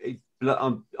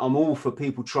 I'm all for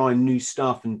people trying new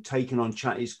stuff and taking on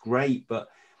chat is great, but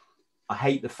I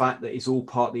hate the fact that it's all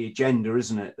part of the agenda,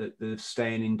 isn't it? That they're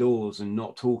staying indoors and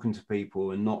not talking to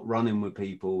people and not running with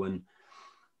people. And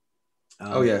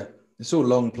oh yeah, it's all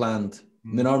long planned. I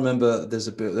mean, I remember there's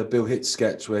a Bill Hicks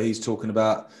sketch where he's talking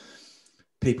about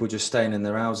people just staying in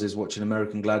their houses watching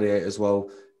American Gladiators while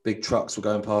big trucks were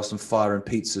going past and firing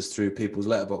pizzas through people's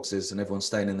letterboxes and everyone's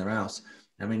staying in their house.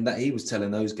 I mean, that he was telling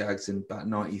those gags in about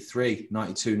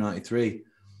 92, 93.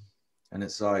 And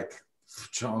it's like,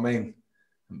 do you know what I mean?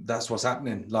 that's what's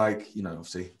happening. Like, you know,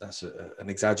 obviously that's an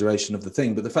exaggeration of the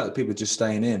thing, but the fact that people are just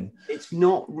staying in. It's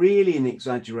not really an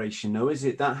exaggeration though, is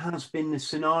it? That has been the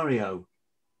scenario.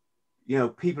 You know,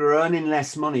 people are earning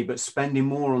less money, but spending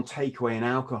more on takeaway and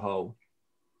alcohol.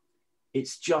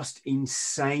 It's just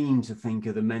insane to think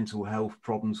of the mental health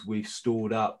problems we've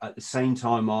stored up at the same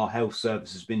time our health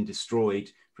service has been destroyed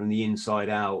from the inside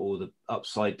out, or the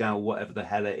upside down, whatever the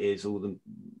hell it is, or the,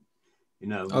 you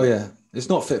know. Oh yeah, it's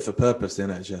not fit for purpose, the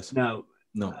NHS. No.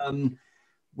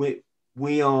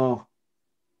 We are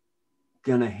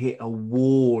going to hit a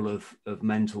wall of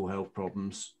mental health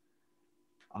problems.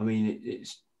 I mean,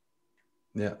 it's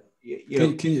yeah. You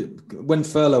know, when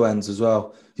furlough ends as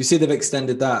well, you see they've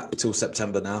extended that till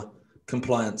September now.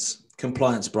 Compliance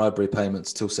bribery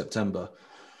payments till September.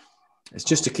 It's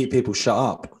just to keep people shut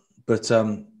up.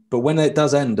 But when it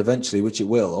does end eventually, which it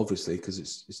will, obviously, because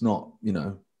it's not, you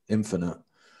know, infinite.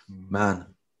 Man,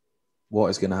 what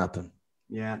is going to happen?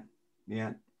 Yeah.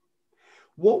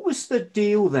 What was the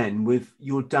deal then with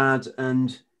your dad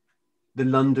and the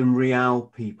London Real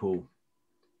people?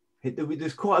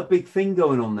 There's quite a big thing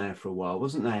going on there for a while,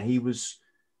 wasn't there? He was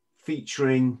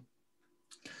featuring.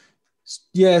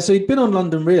 Yeah, so he'd been on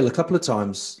London Real a couple of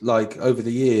times, like over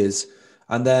the years,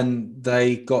 and then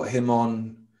they got him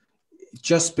on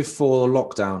just before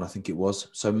lockdown, I think it was.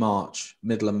 So March,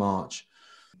 middle of March,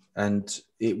 and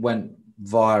it went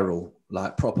viral,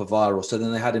 like proper viral. So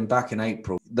then they had him back in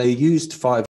April. They used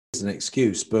 5 as an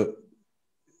excuse, but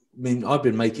I mean, I've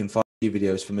been making 5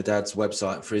 videos for my dad's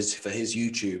website for his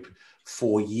YouTube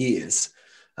for years,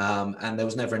 and there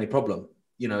was never any problem.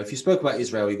 You know, if you spoke about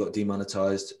Israel, you got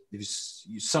demonetized. If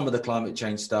some of the climate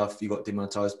change stuff, you got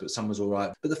demonetized, but some was all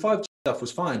right. But the 5G stuff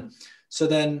was fine. So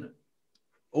then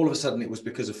all of a sudden it was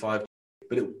because of 5G,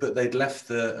 but they'd left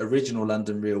the original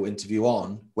London Real interview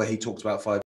on where he talked about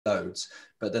 5G loads,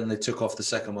 but then they took off the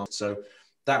second one. So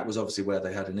that was obviously where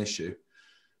they had an issue.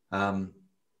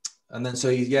 And then, so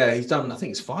he's done, I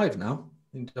think it's 5 now.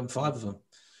 He's done 5 of them.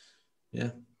 Yeah.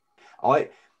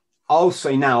 I'll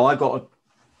say now, I got a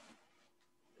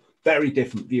very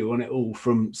different view on it all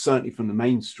certainly from the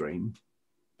mainstream,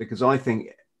 because I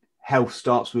think health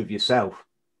starts with yourself,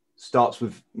 starts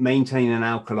with maintaining an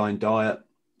alkaline diet.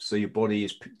 So your body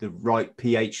is the right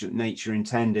pH that nature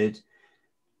intended,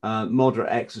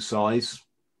 moderate exercise,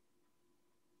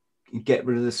 get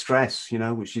rid of the stress, you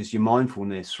know, which is your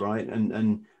mindfulness, right?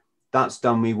 And that's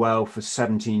done me well for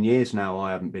 17 years now.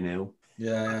 I haven't been ill.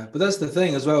 Yeah. But that's the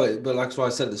thing as well. But like what I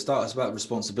said at the start, it's about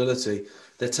responsibility.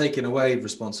 They're taking away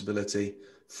responsibility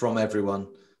from everyone.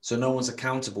 So no one's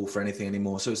accountable for anything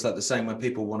anymore. So it's like the same when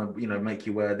people want to, you know, make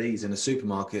you wear these in a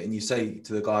supermarket, and you say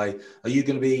to the guy, are you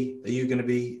going to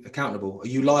be accountable? Are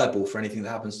you liable for anything that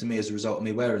happens to me as a result of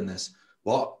me wearing this?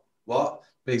 What? But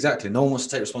exactly. No one wants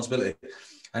to take responsibility.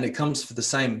 And it comes for the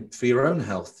same for your own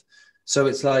health. So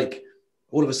it's like,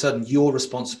 all of a sudden you're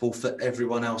responsible for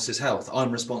everyone else's health.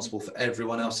 I'm responsible for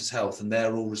everyone else's health, and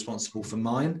they're all responsible for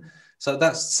mine. So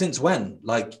that's since when?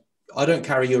 Like, I don't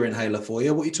carry your inhaler for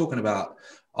you. What are you talking about?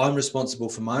 I'm responsible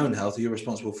for my own health. You're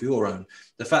responsible for your own.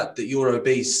 The fact that you're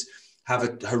obese, have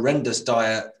a horrendous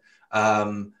diet,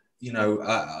 you know,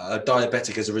 a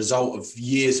diabetic as a result of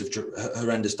years of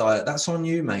horrendous diet, that's on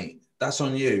you, mate. That's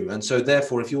on you. And so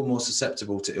therefore, if you're more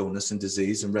susceptible to illness and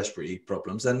disease and respiratory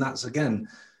problems, then that's, again,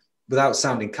 without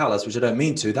sounding callous, which I don't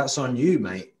mean to, that's on you,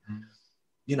 mate.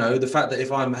 You know, the fact that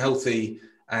if I'm healthy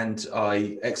and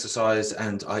I exercise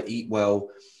and I eat well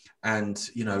and,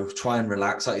 you know, try and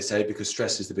relax, like you say, because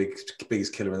stress is the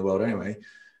biggest killer in the world anyway,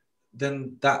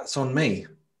 then that's on me,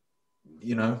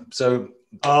 you know? So.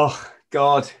 Oh,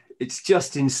 God, it's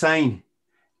just insane.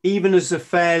 Even as a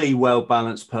fairly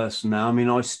well-balanced person now, I mean,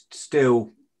 I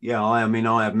still, I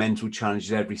have mental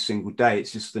challenges every single day.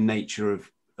 It's just the nature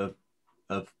of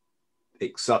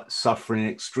suffering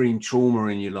extreme trauma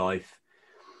in your life.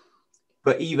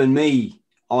 But even me,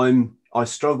 I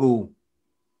struggle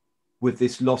with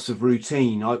this loss of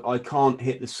routine. I can't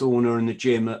hit the sauna and the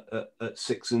gym at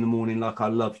 6 a.m. like I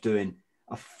love doing.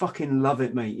 I fucking love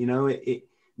it, mate. You know, it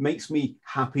makes me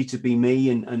happy to be me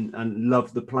and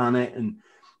love the planet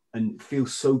and feel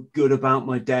so good about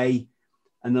my day.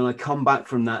 And then I come back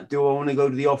from that. Do I want to go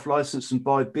to the off license and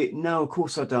buy a bit? No, of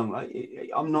course I don't.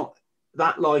 I'm not.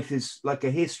 That life is like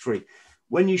a history.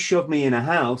 When you shove me in a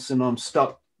house and I'm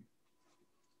stuck,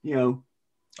 you know.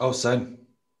 Oh, same.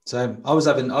 I was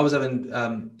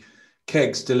having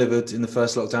kegs delivered in the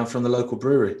first lockdown from the local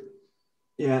brewery.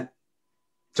 Yeah.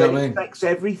 Do you know what I mean? It affects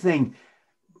everything.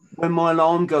 When my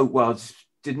alarm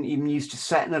didn't even used to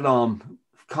set an alarm.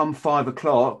 Come 5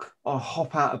 o'clock, I'll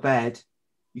hop out of bed.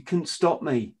 You couldn't stop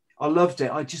me. I loved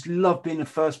it. I just love being the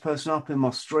first person up in my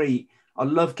street. I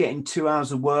love getting 2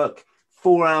 hours of work,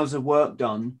 4 hours of work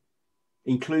done,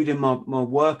 including my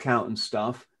workout and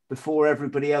stuff, before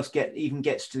everybody else even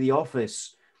gets to the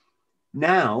office.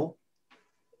 Now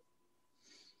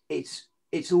it's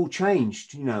all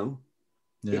changed, you know.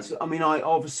 Yeah. I mean,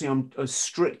 I'm as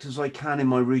strict as I can in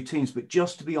my routines, but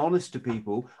just to be honest to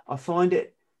people, I find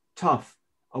it tough.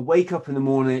 I wake up in the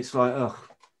morning, it's like, ugh,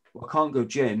 I can't go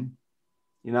gym,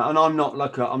 you know. And I'm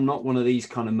not one of these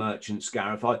kind of merchants,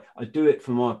 Gareth. I do it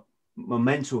for my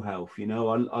mental health, you know.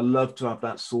 I love to have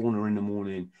that sauna in the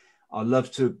morning. I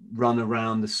love to run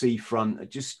around the seafront.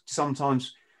 Just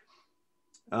sometimes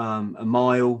a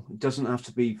mile. It doesn't have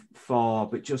to be far,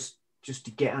 but just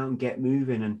to get out and get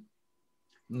moving. And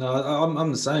no,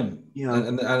 I'm the same. You know,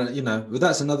 and you know,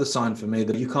 that's another sign for me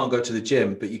that you can't go to the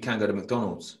gym, but you can go to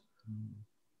McDonald's.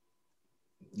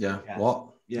 Yeah. What?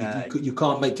 Yeah. You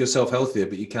can't make yourself healthier,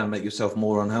 but you can make yourself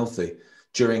more unhealthy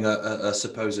during a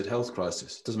supposed health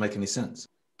crisis. It doesn't make any sense.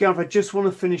 Gav, I just want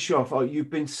to finish off. Oh, you've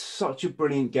been such a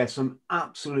brilliant guest. I'm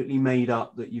absolutely made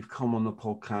up that you've come on the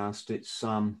podcast.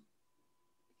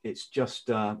 It's just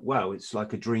well, it's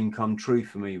like a dream come true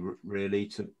for me, really,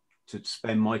 to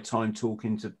spend my time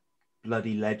talking to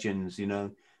bloody legends, you know,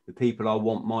 the people I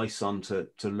want my son to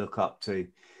look up to.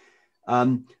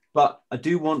 But I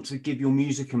do want to give your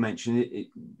music a mention.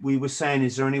 We were saying,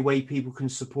 is there any way people can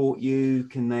support you?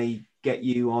 Can they get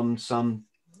you on some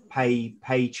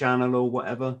pay channel or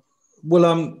whatever? Well,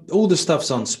 all the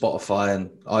stuff's on Spotify and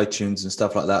iTunes and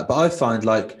stuff like that. But I find,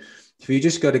 like, if you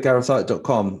just go to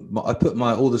GarethHite.com, I put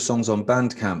all the songs on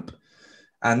Bandcamp.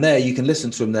 And there you can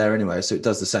listen to them there anyway. So it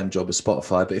does the same job as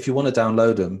Spotify. But if you want to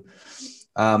download them,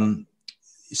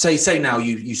 say now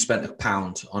you spent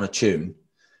 £1 on a tune,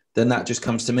 then that just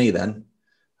comes to me then.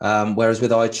 Whereas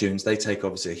with iTunes, they take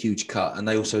obviously a huge cut and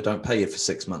they also don't pay you for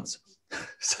 6 months.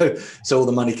 So all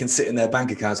the money can sit in their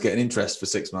bank accounts getting interest for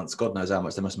 6 months. God knows how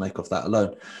much they must make off that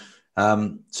alone.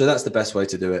 So that's the best way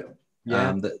to do it.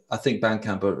 Yeah. I think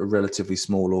Bandcamp are a relatively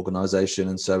small organization.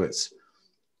 And so it's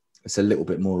a little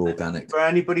bit more organic. For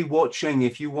anybody watching,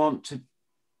 if you want to,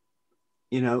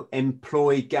 you know,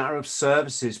 employ Gareth's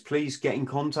services, please get in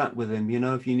contact with him. You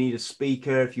know, if you need a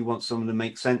speaker, if you want someone to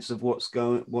make sense of what's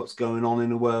going on in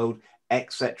the world,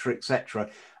 etc., etc.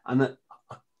 And that,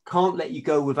 I can't let you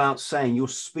go without saying your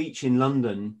speech in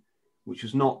London, which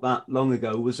was not that long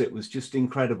ago, was just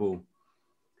incredible.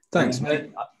 Thanks,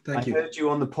 mate. Thank you. I heard you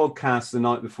on the podcast the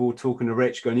night before talking to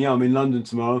Rich, going, yeah, I'm in London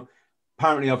tomorrow.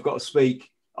 Apparently I've got to speak.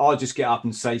 I'll just get up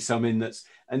and say something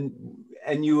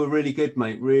and you were really good,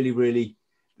 mate. Really, really.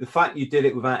 The fact you did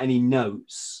it without any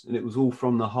notes and it was all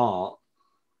from the heart.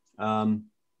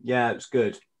 Yeah, it was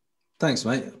good. Thanks,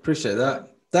 mate. Appreciate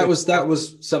that. That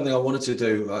was something I wanted to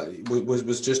do.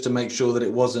 Was just to make sure that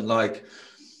it wasn't like,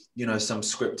 you know, some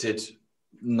scripted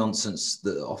nonsense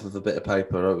that off of a bit of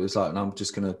paper. It was like, no, I'm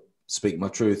just going to speak my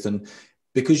truth. And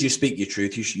because you speak your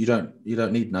truth, you don't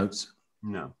need notes.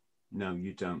 No,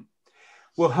 you don't.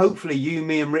 Well, hopefully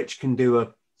me and Rich can do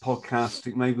a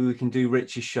podcast. Maybe we can do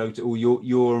Rich's show or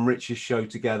your and Rich's show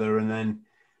together, and then,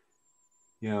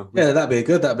 you know. Yeah, that'd be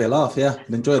good. That'd be a laugh. Yeah,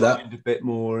 enjoy that a bit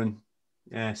more. And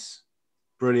yes,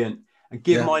 brilliant. And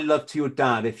give my love to your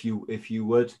dad if you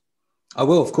would. I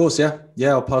will, of course. Yeah,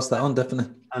 I'll pass that on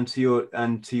definitely. And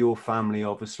to your family,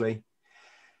 obviously.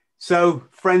 So,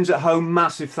 friends at home,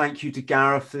 massive thank you to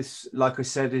Gareth. This, like I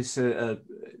said, it's a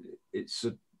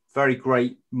very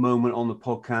great moment on the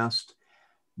podcast.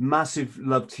 Massive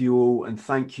love to you all and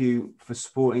thank you for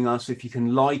supporting us. If you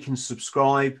can like and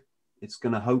subscribe, it's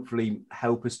going to hopefully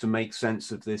help us to make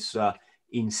sense of this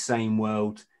insane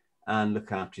world, and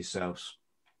look after yourselves.